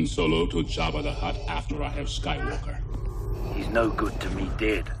Captain Solo to Jabba the Hutt after I have Skywalker. He's no good to me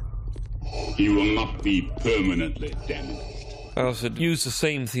dead. He will not be permanently damaged. I also used the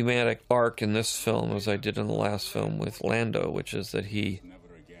same thematic arc in this film as I did in the last film with Lando, which is that he,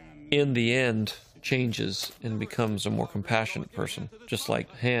 in the end, changes and becomes a more compassionate person, just like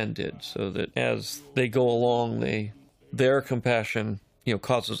Han did, so that as they go along, their compassion,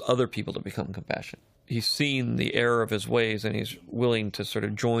 causes other people to become compassionate. He's seen the error of his ways, and he's willing to sort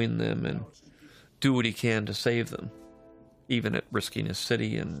of join them and do what he can to save them, even at risking his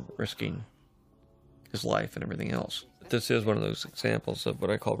city and risking his life and everything else. This is one of those examples of what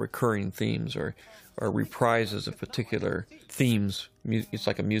I call recurring themes, or reprises of particular themes. It's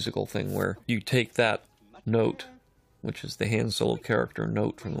like a musical thing where you take that note, which is the Han Solo character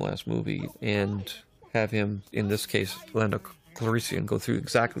note from the last movie, and have him, in this case, Lando Calrissian, go through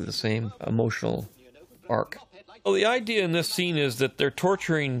exactly the same emotional arc. Well, the idea in this scene is that they're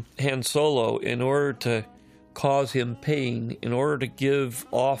torturing Han Solo in order to cause him pain, in order to give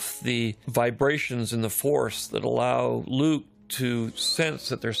off the vibrations in the Force that allow Luke to sense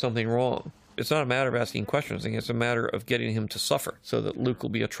that there's something wrong. It's not a matter of asking questions, it's a matter of getting him to suffer, so that Luke will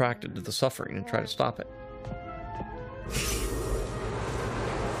be attracted to the suffering and try to stop it.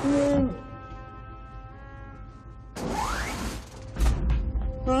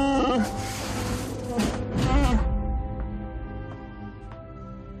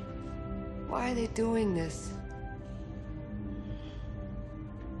 Why are they doing this?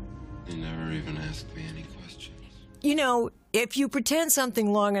 They never even asked me any questions. If you pretend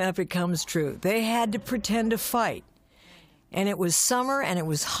something long enough, it comes true. They had to pretend to fight. And it was summer, and it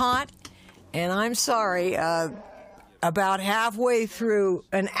was hot, and I'm sorry, about halfway through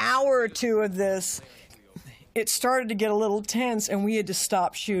an hour or two of this, it started to get a little tense, and we had to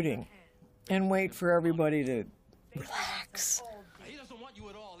stop shooting and wait for everybody to relax.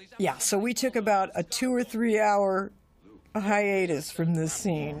 Yeah, so we took about a 2 or 3 hour hiatus from this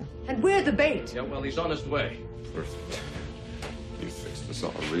scene. And we're the bait. Yeah, well, he's on his way. Perfect. You fixed us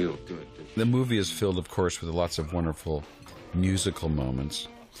all real good. The movie is filled, of course, with lots of wonderful musical moments.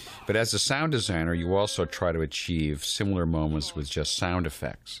 But as a sound designer, you also try to achieve similar moments with just sound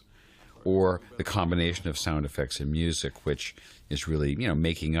effects, or the combination of sound effects and music, which is really,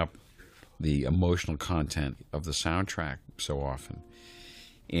 making up the emotional content of the soundtrack so often.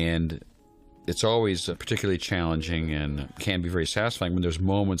 And it's always particularly challenging and can be very satisfying when there's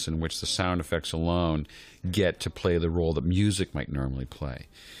moments in which the sound effects alone get to play the role that music might normally play.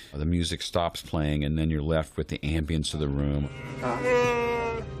 The music stops playing, and then you're left with the ambience of the room.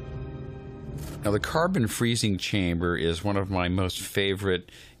 Now, the carbon freezing chamber is one of my most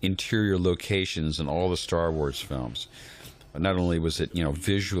favorite interior locations in all the Star Wars films. Not only was it,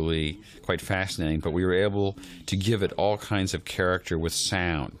 visually quite fascinating, but we were able to give it all kinds of character with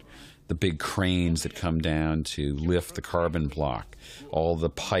sound. The big cranes that come down to lift the carbon block, all the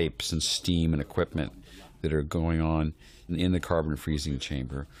pipes and steam and equipment that are going on in the carbon freezing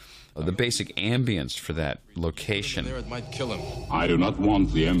chamber. The basic ambience for that location. There, it might kill him. I do not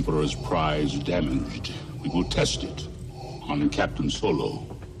want the Emperor's prize damaged. We will test it on Captain Solo.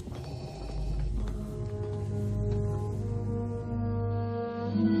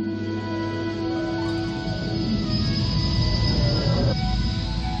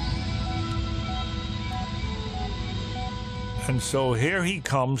 And so here he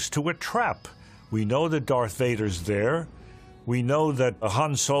comes to a trap. We know that Darth Vader's there. We know that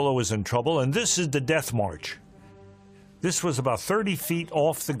Han Solo is in trouble, and this is the Death March. This was about 30 feet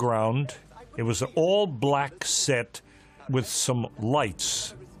off the ground. It was an all-black set with some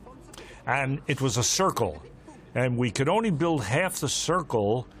lights. And it was a circle. And we could only build half the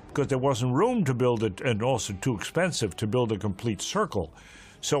circle because there wasn't room to build it, and also too expensive to build a complete circle.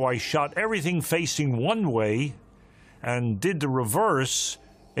 So I shot everything facing one way and did the reverse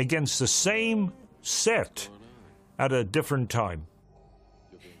against the same set at a different time.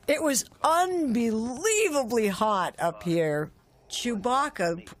 It was unbelievably hot up here.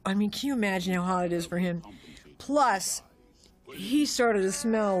 Chewbacca, can you imagine how hot it is for him? Plus, he started to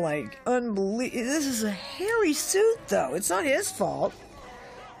smell like unbelievable. This is a hairy suit, though. It's not his fault.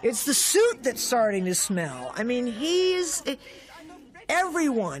 It's the suit that's starting to smell. I mean,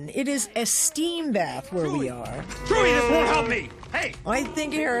 everyone. It is a steam bath where we are. Chewie, this won't help me! Hey! I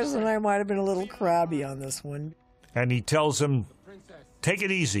think Harrison and I might have been a little crabby on this one. And he tells him, take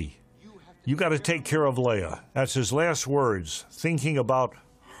it easy. You got to take care of Leia. That's his last words, thinking about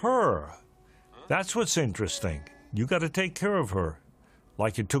her. That's what's interesting. You got to take care of her.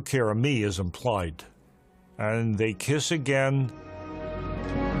 Like you took care of me is implied. And they kiss again.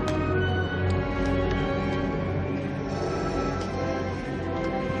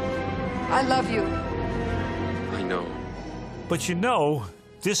 I love you. I know. But you know,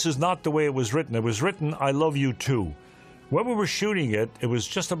 this is not the way it was written. It was written, I love you too. When we were shooting it, it was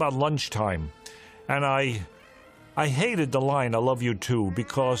just about lunchtime. And I hated the line, I love you too,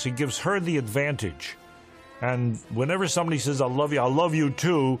 because it gives her the advantage. And whenever somebody says, I love you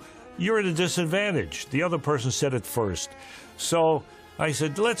too, you're at a disadvantage. The other person said it first. So I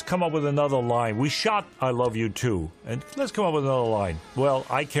said, let's come up with another line. We shot I love you too, and let's come up with another line. Well,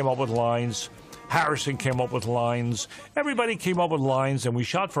 I came up with lines. Harrison came up with lines. Everybody came up with lines, and we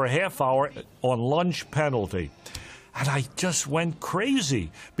shot for a half hour on lunch penalty. And I just went crazy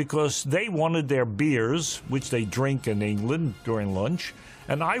because they wanted their beers, which they drink in England during lunch,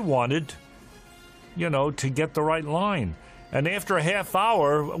 and I wanted, to get the right line. And after a half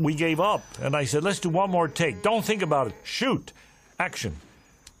hour, we gave up. And I said, let's do one more take. Don't think about it. Shoot. Action.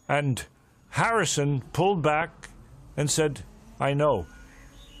 And Harrison pulled back and said, I know.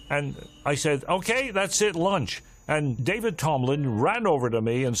 And I said, okay, that's it, lunch. And David Tomlin ran over to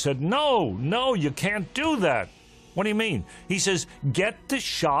me and said, no, you can't do that. What do you mean? He says, get the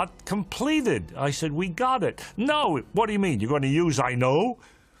shot completed. I said, we got it. No, what do you mean? You're going to use I know?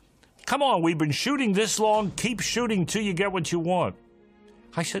 Come on, we've been shooting this long. Keep shooting till you get what you want.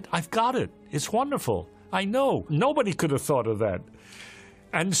 I said, I've got it. It's wonderful. I know. Nobody could have thought of that.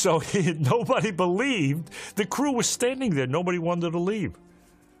 And so nobody believed. The crew was standing there. Nobody wanted to leave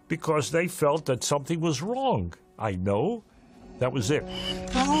because they felt that something was wrong. I know. That was it.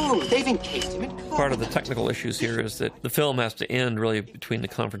 Oh, they've encased him in carbon. Part of the technical issues here is that the film has to end really between the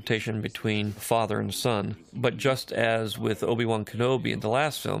confrontation between father and son. But just as with Obi-Wan Kenobi in the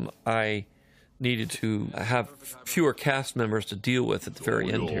last film, I needed to have fewer cast members to deal with at the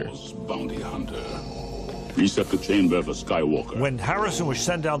very end here. Bounty hunter. Reset the chamber for Skywalker. When Harrison was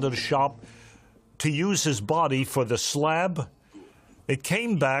sent down to the shop to use his body for the slab, it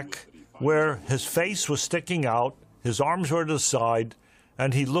came back where his face was sticking out, his arms were to the side,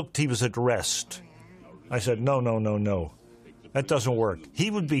 and he was at rest. I said, no. That doesn't work.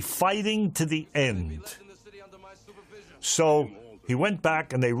 He would be fighting to the end. So he went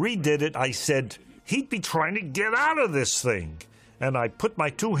back and they redid it. I said, he'd be trying to get out of this thing. And I put my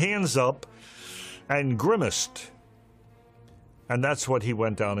two hands up and grimaced. And that's what he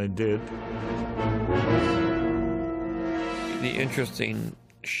went down and did. The interesting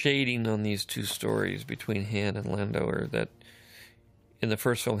shading on these two stories between Han and Lando are that in the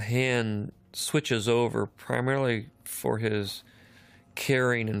first film, Han switches over primarily for his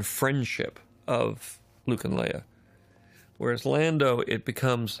caring and friendship of Luke and Leia. Whereas Lando, it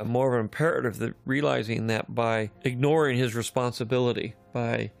becomes more of an imperative that realizing that by ignoring his responsibility,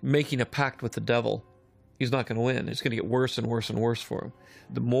 by making a pact with the devil, he's not going to win. It's going to get worse and worse and worse for him.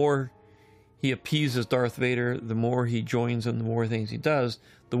 The more he appeases Darth Vader, the more he joins him, the more things he does,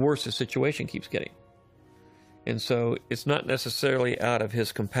 the worse his situation keeps getting. And so it's not necessarily out of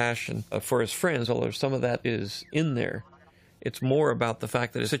his compassion for his friends, although some of that is in there. It's more about the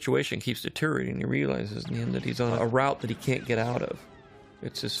fact that his situation keeps deteriorating. He realizes in the end that he's on a route that he can't get out of.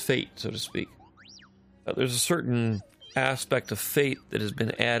 It's his fate, so to speak. There's a certain aspect of fate that has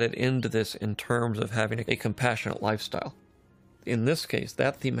been added into this in terms of having a compassionate lifestyle. In this case,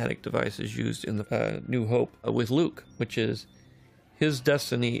 that thematic device is used in the New Hope with Luke, which is his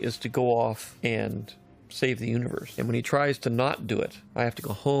destiny is to go off and save the universe. And when he tries to not do it, I have to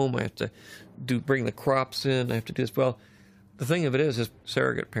go home, I have to bring the crops in, I have to do this. Well, the thing of it is, his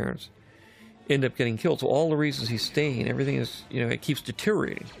surrogate parents end up getting killed. So all the reasons he's staying, everything is, it keeps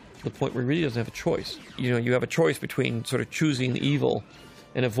deteriorating to the point where he really doesn't have a choice. You have a choice between sort of choosing evil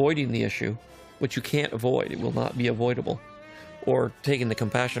and avoiding the issue, which you can't avoid. It will not be avoidable. Or taking the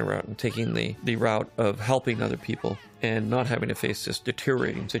compassionate route and taking the route of helping other people and not having to face this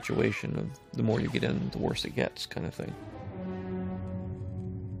deteriorating situation of the more you get in, the worse it gets kind of thing.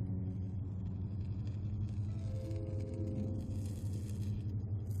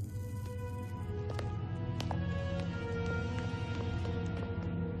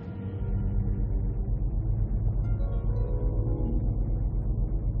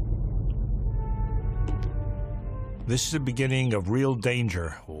 This is the beginning of real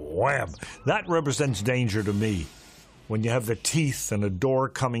danger. Wham! That represents danger to me. When you have the teeth and a door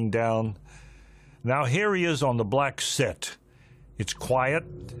coming down. Now here he is on the black set. It's quiet.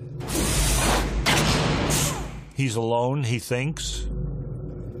 He's alone, he thinks.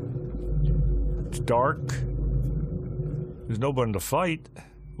 It's dark. There's nobody to fight.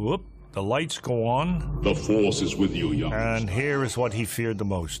 Whoop, the lights go on. The Force is with you, young. And here is what he feared the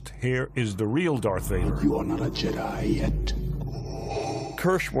most. Here is the real Darth Vader. You are not a Jedi yet.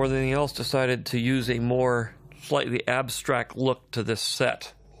 Kersh, more than anything else, decided to use a more slightly abstract look to this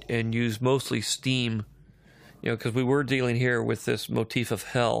set and use mostly steam, because we were dealing here with this motif of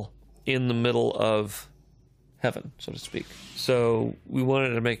hell in the middle of heaven, so to speak. So we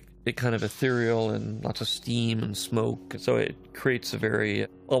wanted to make it kind of ethereal and lots of steam and smoke. So it creates a very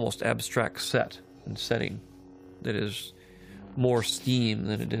almost abstract set and setting that is more steam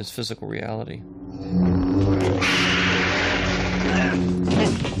than it is physical reality.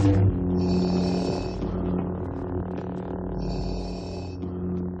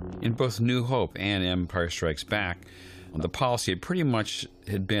 In both New Hope and Empire Strikes Back, the policy pretty much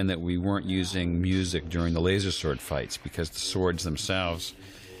had been that we weren't using music during the laser sword fights because the swords themselves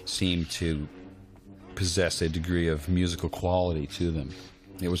seemed to possess a degree of musical quality to them.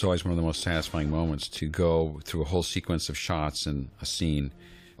 It was always one of the most satisfying moments to go through a whole sequence of shots in a scene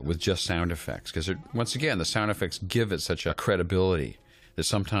with just sound effects, because once again, the sound effects give it such a credibility that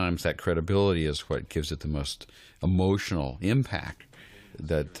sometimes that credibility is what gives it the most emotional impact.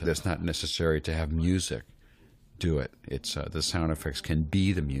 That's not necessary to have music do it. It's the sound effects can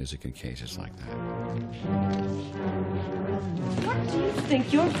be the music in cases like that. What do you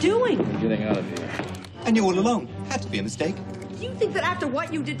think you're doing? I'm getting out of here. And you're all alone. Had to be a mistake. Do you think that after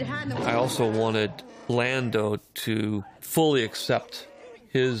what you did to Han... I also wanted Lando to fully accept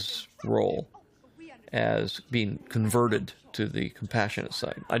his role as being converted to the compassionate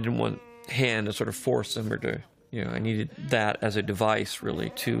side. I didn't want Han to sort of force him or to... I needed that as a device,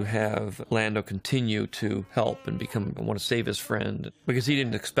 really, to have Lando continue to help and want to save his friend, because he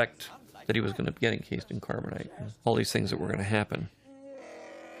didn't expect that he was going to get encased in carbonite, and all these things that were going to happen.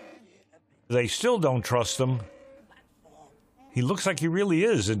 They still don't trust him. He looks like he really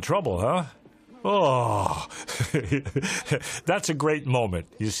is in trouble, huh? Oh, that's a great moment,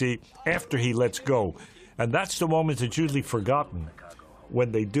 you see, after he lets go. And that's the moment that's usually forgotten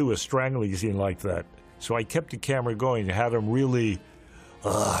when they do a strangling scene like that. So I kept the camera going and had him really,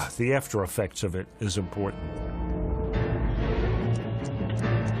 the after effects of it is important.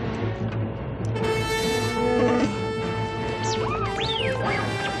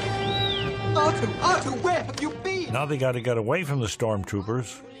 R2, where have you been? Now they got to get away from the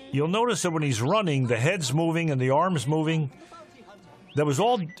stormtroopers. You'll notice that when he's running, the head's moving and the arm's moving. That was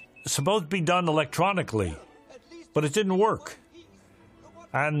all supposed to be done electronically, but it didn't work.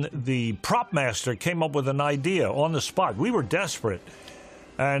 And the prop master came up with an idea on the spot. We were desperate.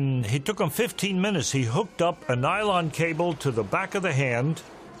 And he took him 15 minutes. He hooked up a nylon cable to the back of the hand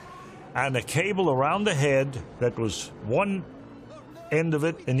and a cable around the head that was one end of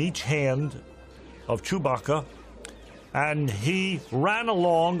it in each hand of Chewbacca. And he ran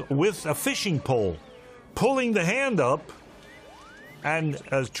along with a fishing pole, pulling the hand up. And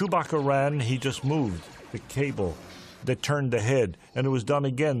as Chewbacca ran, he just moved the cable that turned the head, and it was done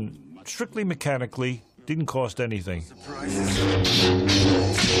again strictly mechanically, didn't cost anything.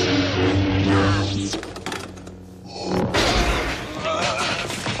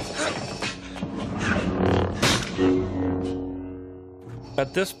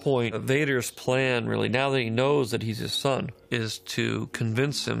 At this point, Vader's plan, really, now that he knows that he's his son, is to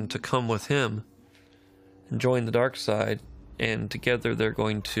convince him to come with him and join the dark side, and together they're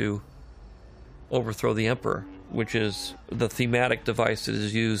going to overthrow the Emperor, which is the thematic device that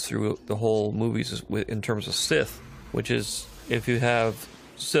is used through the whole movies in terms of Sith, which is, if you have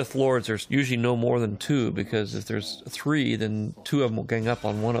Sith Lords, there's usually no more than two, because if there's three, then two of them will gang up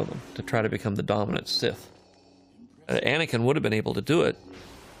on one of them to try to become the dominant Sith. Anakin would have been able to do it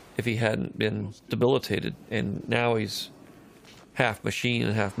if he hadn't been debilitated, and now he's half machine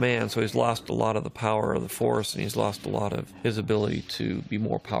and half man, so he's lost a lot of the power of the Force, and he's lost a lot of his ability to be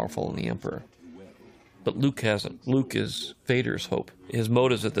more powerful than the Emperor. But Luke hasn't. Luke is Vader's hope. His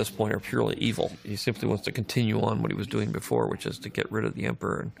motives at this point are purely evil. He simply wants to continue on what he was doing before, which is to get rid of the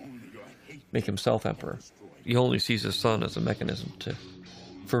Emperor and make himself Emperor. He only sees his son as a mechanism to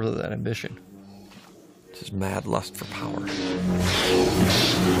further that ambition. It's his mad lust for power.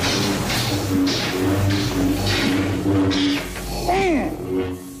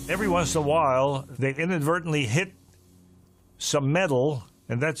 Every once in a while, they inadvertently hit some metal,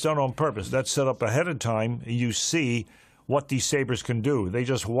 And that's done on purpose. That's set up ahead of time. You see what these sabers can do. They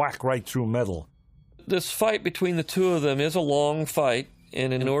just whack right through metal. This fight between the two of them is a long fight,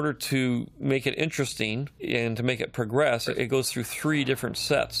 and in order to make it interesting and to make it progress, it goes through 3 different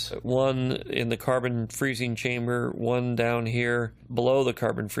sets. One in the carbon freezing chamber, one down here below the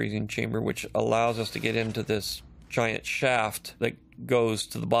carbon freezing chamber, which allows us to get into this giant shaft that goes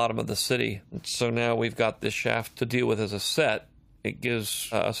to the bottom of the city. So now we've got this shaft to deal with as a set. It gives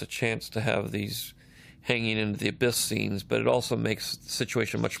us a chance to have these hanging into the abyss scenes, but it also makes the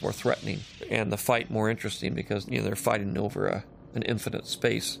situation much more threatening and the fight more interesting because, they're fighting over an infinite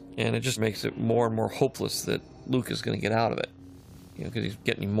space. And it just makes it more and more hopeless that Luke is going to get out of it, because he's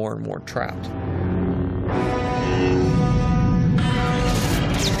getting more and more trapped.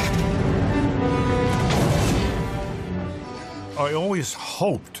 I always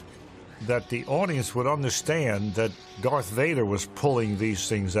hoped that the audience would understand that Darth Vader was pulling these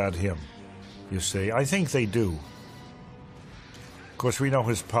things at him, you see. I think they do. Of course, we know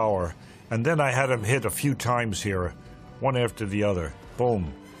his power. And then I had him hit a few times here, one after the other.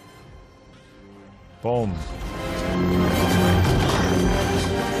 Boom. Boom.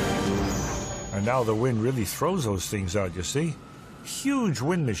 And now the wind really throws those things out, you see? Huge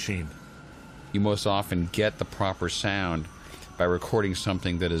wind machine. You most often get the proper sound by recording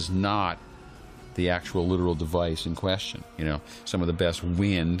something that is not the actual literal device in question. Some of the best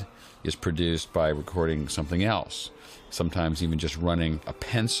wind is produced by recording something else. Sometimes even just running a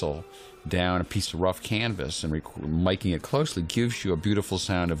pencil down a piece of rough canvas and miking it closely gives you a beautiful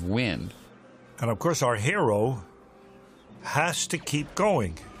sound of wind. And of course our hero has to keep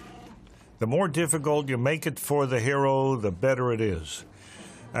going. The more difficult you make it for the hero, the better it is.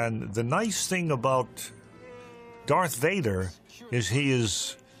 And the nice thing about Darth Vader is he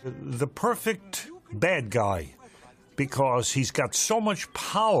is the perfect bad guy because he's got so much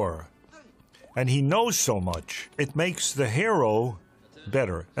power and he knows so much. It makes the hero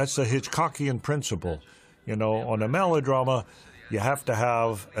better. That's the Hitchcockian principle. On a melodrama, you have to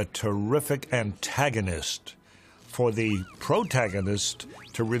have a terrific antagonist for the protagonist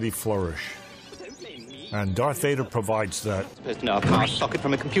to really flourish. And Darth Vader provides that. Supposed to know a power socket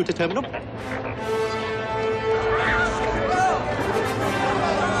from a computer terminal.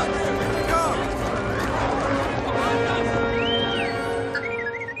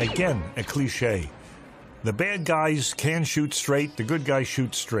 Again, a cliche. The bad guys can shoot straight, the good guys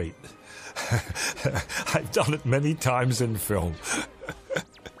shoot straight. I've done it many times in film.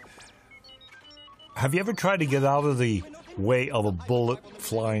 Have you ever tried to get out of the way of a bullet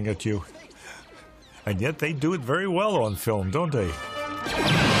flying at you? And yet they do it very well on film, don't they?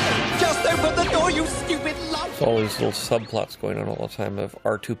 Just open the door, you stupid lump! There's all these little subplots going on all the time of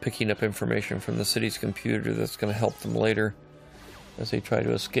R2 picking up information from the city's computer that's going to help them later as they try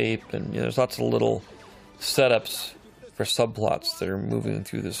to escape. And there's lots of little setups for subplots that are moving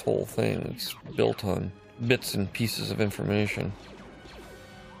through this whole thing. It's built on bits and pieces of information.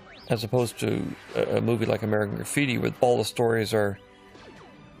 As opposed to a movie like American Graffiti, where all the stories are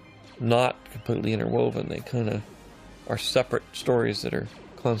not completely interwoven. They kind of are separate stories that are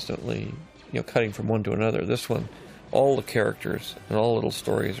constantly, cutting from one to another. This one, all the characters and all little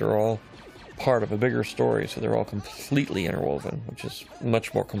stories are all part of a bigger story, so they're all completely interwoven, which is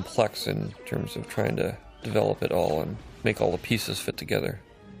much more complex in terms of trying to develop it all and make all the pieces fit together.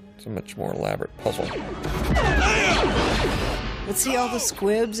 It's a much more elaborate puzzle. But see all the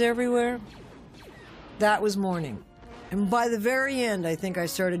squibs everywhere? That was morning. And by the very end, I think I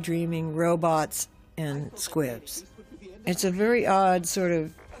started dreaming robots and squibs. It's a very odd sort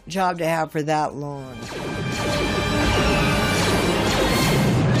of job to have for that long.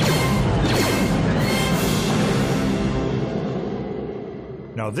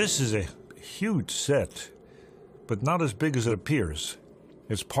 Now this is a huge set, but not as big as it appears.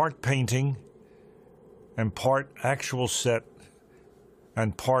 It's part painting and part actual set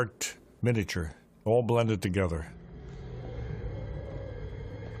and part miniature, all blended together.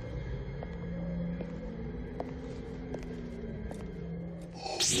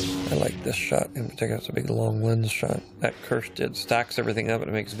 I like this shot in particular. It's a big long lens shot that Kersh did. Stacks everything up and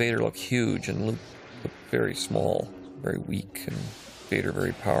it makes Vader look huge and Luke look very small, very weak, and Vader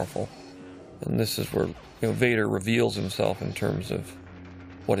very powerful. And this is where Vader reveals himself in terms of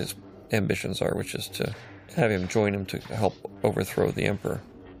what his ambitions are, which is to have him join him to help overthrow the Emperor.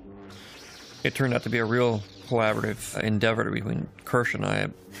 It turned out to be a real collaborative endeavor between Kersh and I.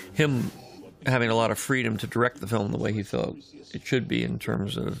 Him having a lot of freedom to direct the film the way he thought it should be in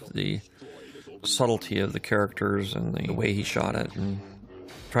terms of the subtlety of the characters and the way he shot it, and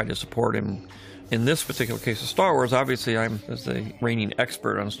tried to support him In this particular case of Star Wars, obviously I was the reigning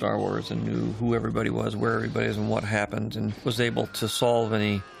expert on Star Wars and knew who everybody was, where everybody is, and what happened, and was able to solve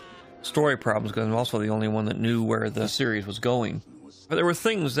any story problems because I'm also the only one that knew where the series was going. But there were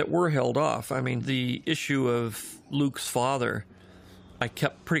things that were held off. I mean, the issue of Luke's father, I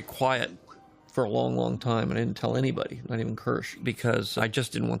kept pretty quiet for a long, long time, and I didn't tell anybody, not even Kersh, because I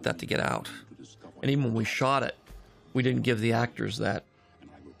just didn't want that to get out. And even when we shot it, we didn't give the actors that.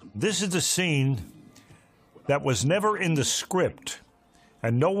 This is a scene that was never in the script,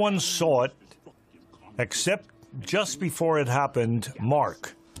 and no one saw it except just before it happened,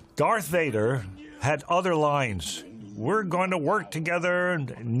 Mark. Darth Vader had other lines. We're going to work together,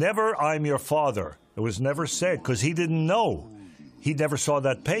 never I'm your father. It was never said, because he didn't know. He never saw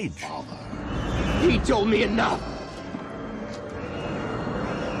that page. He told me enough.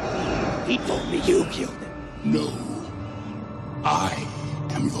 He told me you killed him. No. I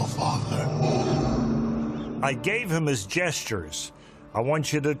am your father. I gave him his gestures. I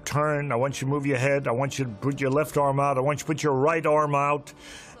want you to turn. I want you to move your head. I want you to put your left arm out. I want you to put your right arm out.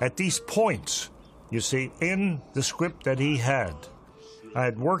 At these points, you see, in the script that he had, I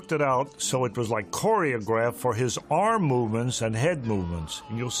had worked it out so it was like choreographed for his arm movements and head movements.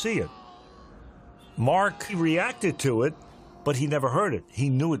 And you'll see it. Mark reacted to it, but he never heard it. He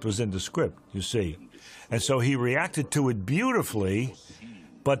knew it was in the script, you see. And so he reacted to it beautifully,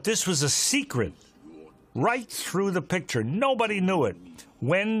 but this was a secret right through the picture. Nobody knew it.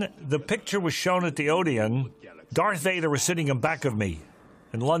 When the picture was shown at the Odeon, Darth Vader was sitting in back of me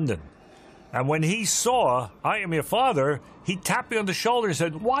in London. And when he saw, I am your father, he tapped me on the shoulder and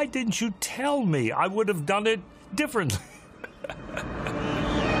said, why didn't you tell me? I would have done it differently.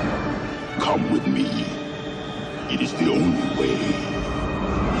 Come with me. It is the only way.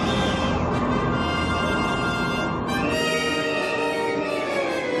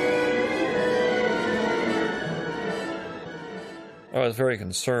 I was very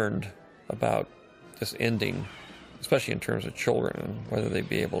concerned about this ending, especially in terms of children and whether they'd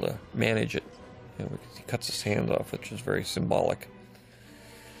be able to manage it. You know, he cuts his hand off, which is very symbolic.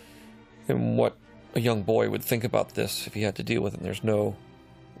 And what a young boy would think about this if he had to deal with it. And there's no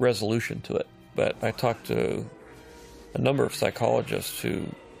resolution to it. But I talked to a number of psychologists who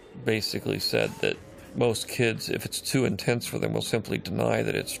basically said that most kids, if it's too intense for them, will simply deny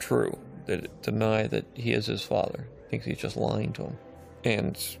that it's true, deny that he is his father. Thinks he's just lying to him.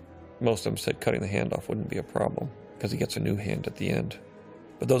 And most of them said cutting the hand off wouldn't be a problem because he gets a new hand at the end.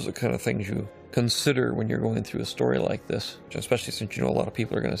 But those are the kind of things you consider when you're going through a story like this, especially since you know a lot of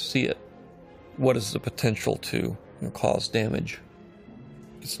people are going to see it. What is the potential to cause damage?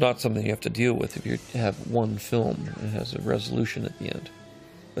 It's not something you have to deal with if you have one film and it has a resolution at the end.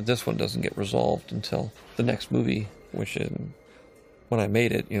 But this one doesn't get resolved until the next movie, which when I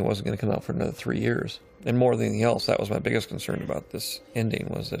made it, it wasn't going to come out for another 3 years. And more than anything else, that was my biggest concern about this ending,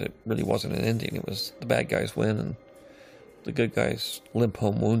 was that it really wasn't an ending. It was the bad guys win and the good guys limp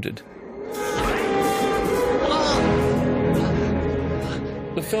home wounded.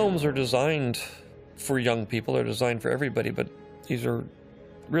 The films are designed for young people. They're designed for everybody, but these are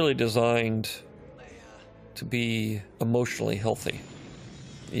really designed to be emotionally healthy,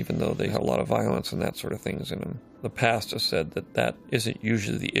 even though they have a lot of violence and that sort of things in them. The past has said that that isn't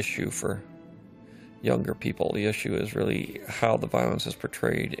usually the issue for younger people. The issue is really how the violence is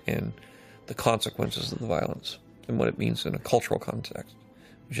portrayed and the consequences of the violence and what it means in a cultural context,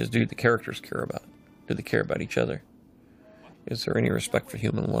 which is, do the characters care about it? Do they care about each other? Is there any respect for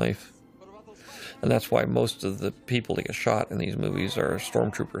human life? And that's why most of the people that get shot in these movies are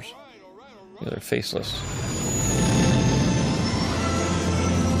stormtroopers. They're faceless.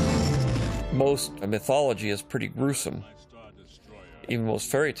 Most mythology is pretty gruesome. Even most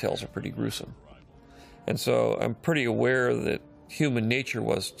fairy tales are pretty gruesome. And so I'm pretty aware that human nature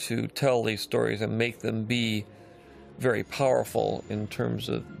was to tell these stories and make them be very powerful in terms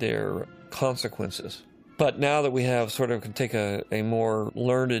of their consequences. But now that we have sort of can take a more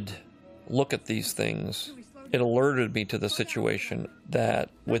learned look at these things, it alerted me to the situation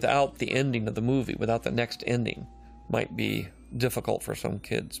that without the ending of the movie, without the next ending, might be difficult for some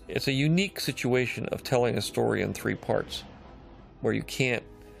kids. It's a unique situation of telling a story in 3 parts, where you can't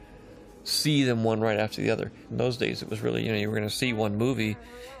see them one right after the other. In those days, it was really, you were going to see one movie,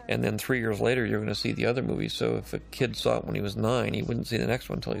 and then 3 years later, you're going to see the other movie. So if a kid saw it when he was 9, he wouldn't see the next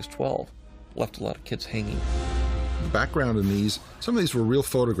one until he was 12. Left a lot of kids hanging. The background in these, some of these were real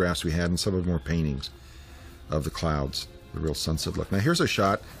photographs we had, and some of them were paintings of the clouds, the real sunset look. Now here's a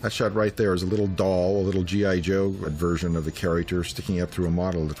shot. That shot right there is a little doll, a little G.I. Joe version of the character sticking up through a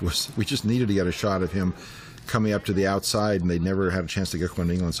model. We just needed to get a shot of him coming up to the outside, and they'd never had a chance to get one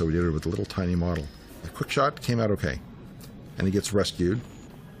in England, so we did it with a little tiny model. A quick shot came out okay. And he gets rescued,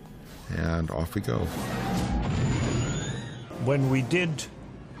 and off we go. When we did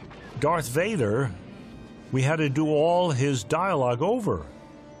Darth Vader, we had to do all his dialogue over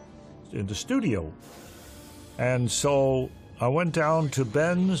in the studio. And so I went down to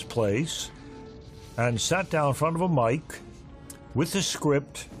Ben's place and sat down in front of a mic with the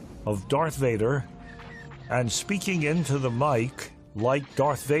script of Darth Vader and speaking into the mic like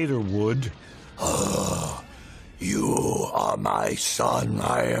Darth Vader would. You are my son,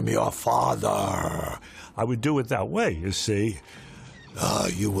 I am your father. I would do it that way, you see.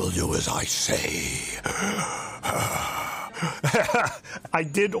 You will do as I say. I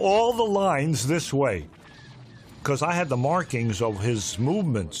did all the lines this way, because I had the markings of his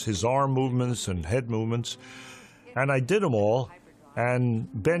movements, his arm movements and head movements, and I did them all, and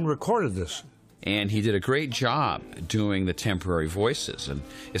Ben recorded this. And he did a great job doing the temporary voices. And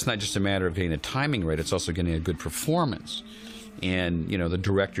it's not just a matter of getting the timing right, it's also getting a good performance. And, you know, the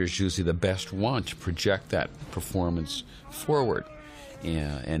director is usually the best one to project that performance forward.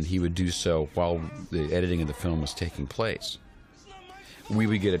 And he would do so while the editing of the film was taking place. We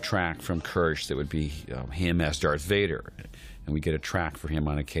would get a track from Kersh that would be him as Darth Vader. And we get a track for him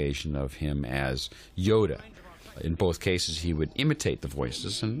on occasion of him as Yoda. In both cases, he would imitate the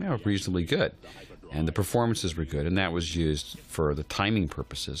voices, and they were reasonably good. And the performances were good, and that was used for the timing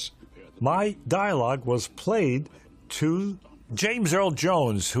purposes. My dialogue was played to James Earl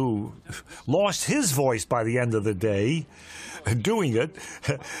Jones, who lost his voice by the end of the day doing it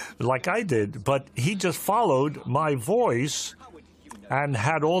like I did, but he just followed my voice and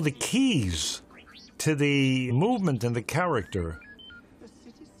had all the keys to the movement and the character.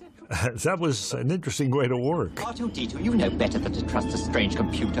 That was an interesting way to work. R2-D2, you know better than to trust a strange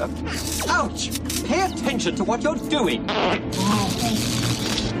computer. Ouch! Pay attention to what you're doing!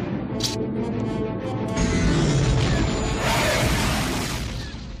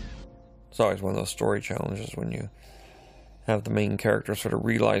 It's always one of those story challenges when you have the main character sort of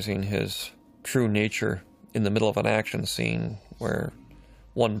realizing his true nature in the middle of an action scene where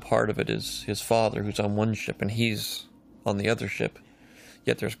one part of it is his father who's on one ship and he's on the other ship.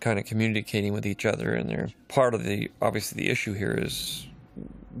 Yet they're kind of communicating with each other, and they're part of the, obviously the issue here is,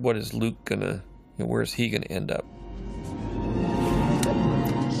 what is Luke gonna, where is he gonna end up?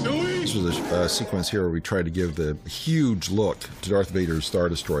 This was a sequence here where we tried to give the huge look to Darth Vader's Star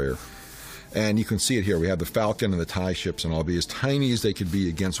Destroyer. And you can see it here. We have the Falcon and the TIE ships, and all be as tiny as they could be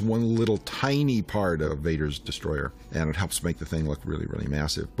against one little tiny part of Vader's destroyer. And it helps make the thing look really, really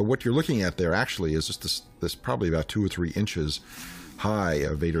massive. But what you're looking at there actually is just this probably about 2 or 3 inches high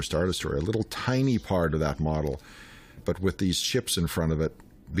of Vader's Star Destroyer, a little tiny part of that model. But with these ships in front of it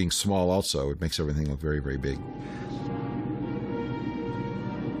being small also, it makes everything look very, very big.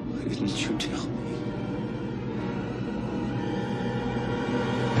 Why didn't you tell me?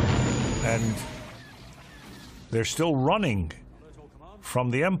 And they're still running from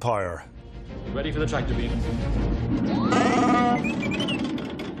the Empire. Ready for the tractor beam.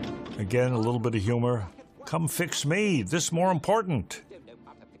 Again, a little bit of humor. Come fix me. This is more important.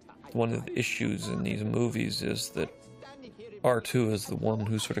 One of the issues in these movies is that R2 is the one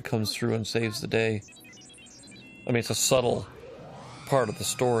who sort of comes through and saves the day. I mean, it's a subtle part of the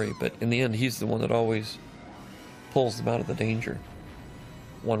story, but in the end, he's the one that always pulls them out of the danger,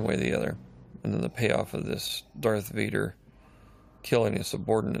 one way or the other. And then the payoff of this Darth Vader killing his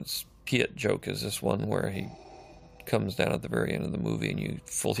subordinates Piet joke is this one where he comes down at the very end of the movie and you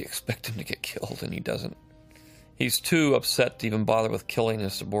fully expect him to get killed, and he doesn't. He's too upset to even bother with killing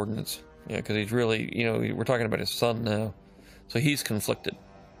his subordinates. Because he's really, we're talking about his son now. So he's conflicted.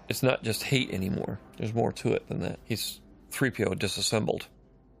 It's not just hate anymore. There's more to it than that. He's 3PO disassembled.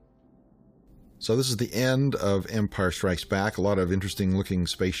 So this is the end of Empire Strikes Back. A lot of interesting looking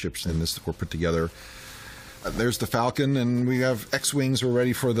spaceships in this that were put together. There's the Falcon, and we have X-Wings. We're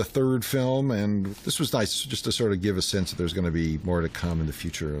ready for the third film, and this was nice just to sort of give a sense that there's going to be more to come in the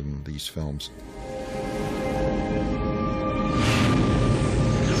future in these films.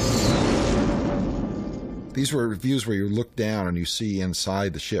 These were views where you look down and you see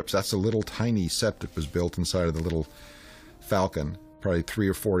inside the ships. That's a little tiny set that was built inside of the little Falcon, probably 3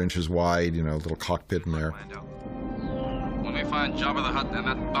 or 4 inches wide, a little cockpit in there. When we find Jabba the Hutt and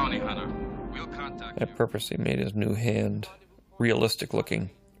that bounty hunter, we'll contact I purposely made his new hand realistic looking,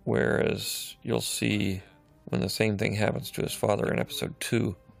 whereas you'll see when the same thing happens to his father in episode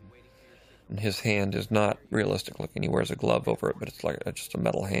 2, and his hand is not realistic looking. He wears a glove over it, but it's like just a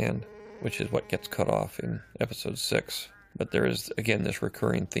metal hand, which is what gets cut off in episode 6. But there is, again, this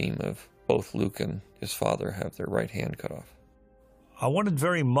recurring theme of both Luke and his father have their right hand cut off. I wanted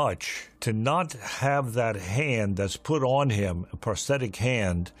very much to not have that hand that's put on him, a prosthetic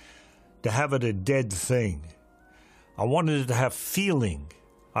hand, to have it a dead thing. I wanted it to have feeling.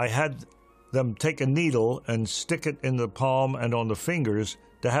 I had them take a needle and stick it in the palm and on the fingers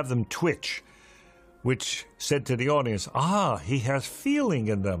to have them twitch, which said to the audience, he has feeling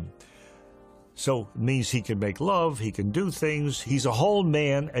in them. So it means he can make love, he can do things, he's a whole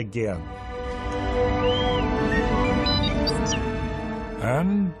man again.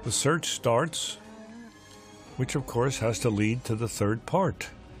 And the search starts, which of course has to lead to the third part.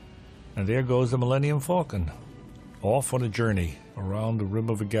 And there goes the Millennium Falcon, off on a journey around the rim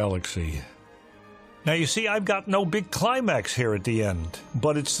of a galaxy. Now you see, I've got no big climax here at the end,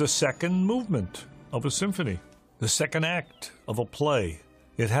 but it's the second movement of a symphony, the second act of a play.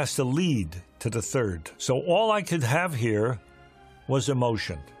 It has to lead to the third. So all I could have here was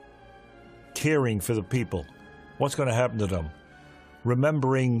emotion, caring for the people. What's going to happen to them?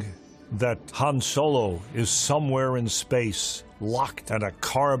 Remembering that Han Solo is somewhere in space, locked in a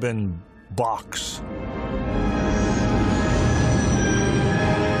carbon box.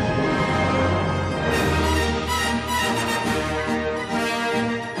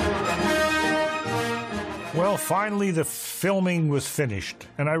 Well, finally the filming was finished,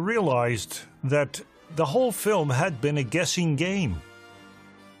 and I realized that the whole film had been a guessing game.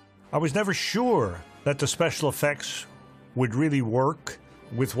 I was never sure that the special effects would really work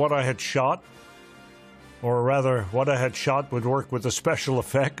with what I had shot, or rather, what I had shot would work with the special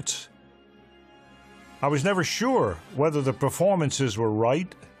effects. I was never sure whether the performances were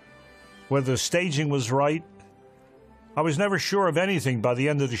right, whether the staging was right. I was never sure of anything by the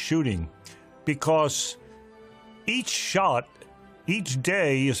end of the shooting, because each shot, each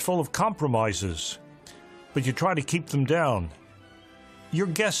day is full of compromises, but you try to keep them down. You're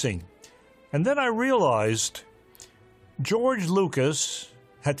guessing. And then I realized George Lucas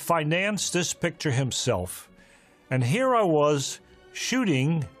had financed this picture himself, and here I was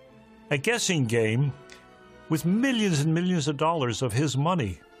shooting a guessing game with millions and millions of dollars of his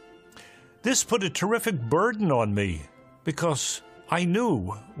money. This put a terrific burden on me, because I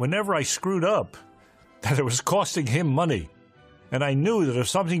knew whenever I screwed up that it was costing him money, and I knew that if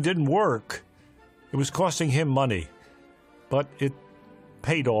something didn't work, it was costing him money. But it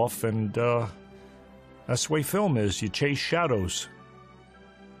paid off, and that's the way film is. You chase shadows.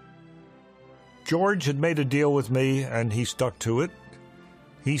 George had made a deal with me, and he stuck to it.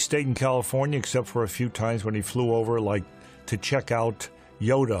 He stayed in California, except for a few times when he flew over, like to check out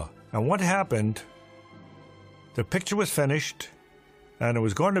Yoda. And what happened, the picture was finished, and it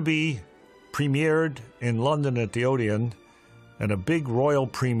was going to be premiered in London at the Odeon, and a big royal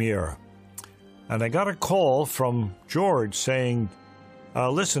premiere. And I got a call from George saying,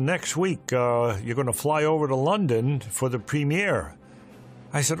 listen, next week you're going to fly over to London for the premiere.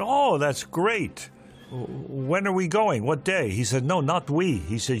 I said, oh, that's great. When are we going? What day? He said, no, not we.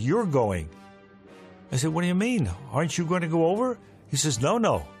 He said, you're going. I said, what do you mean? Aren't you going to go over? He says,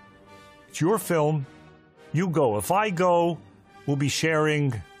 no. It's your film. You go. If I go, we'll be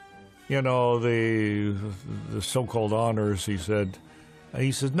sharing, the so-called honors, he said.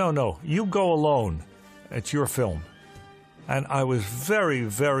 He says, no, you go alone. It's your film. And I was very,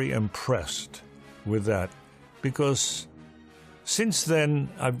 very impressed with that, because since then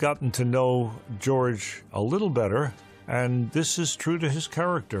I've gotten to know George a little better, and this is true to his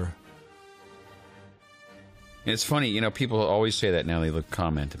character. It's funny, people always say that now. They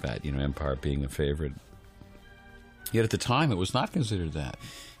comment about, Empire being a favorite. Yet at the time, it was not considered that.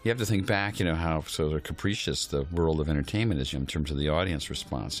 You have to think back, how sort of capricious the world of entertainment is in terms of the audience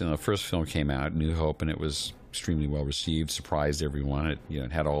response. The first film came out, New Hope, and it was extremely well received, surprised everyone.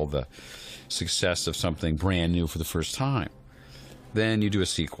 It had all the success of something brand new for the first time. Then you do a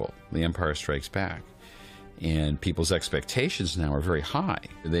sequel, The Empire Strikes Back, and people's expectations now are very high.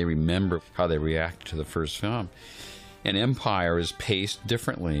 They remember how they reacted to the first film. And Empire is paced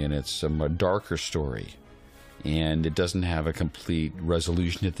differently, and it's a darker story. And it doesn't have a complete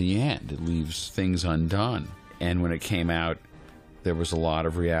resolution at the end. It leaves things undone. And when it came out, there was a lot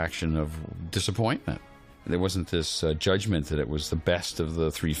of reaction of disappointment. There wasn't this judgment that it was the best of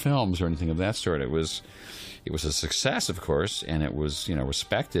the three films or anything of that sort. It was a success, of course, and it was,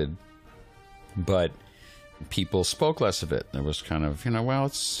 respected. But people spoke less of it. There was kind of, well,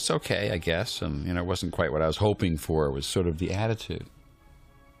 it's okay, I guess. And, it wasn't quite what I was hoping for. It was sort of the attitude.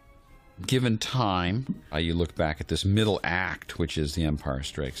 Given time, you look back at this middle act, which is The Empire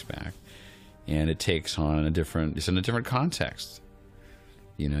Strikes Back, and it takes on it's in a different context.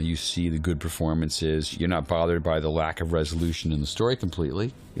 You know, you see the good performances. You're not bothered by the lack of resolution in the story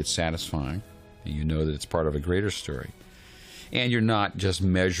completely. It's satisfying. And you know that it's part of a greater story. And you're not just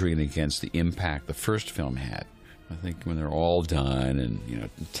measuring against the impact the first film had. I think when they're all done and, you know,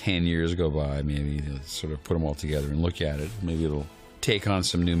 10 years go by, maybe you'll sort of put them all together and look at it. Maybe it'll take on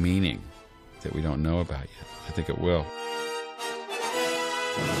some new meaning that we don't know about yet. I think it will.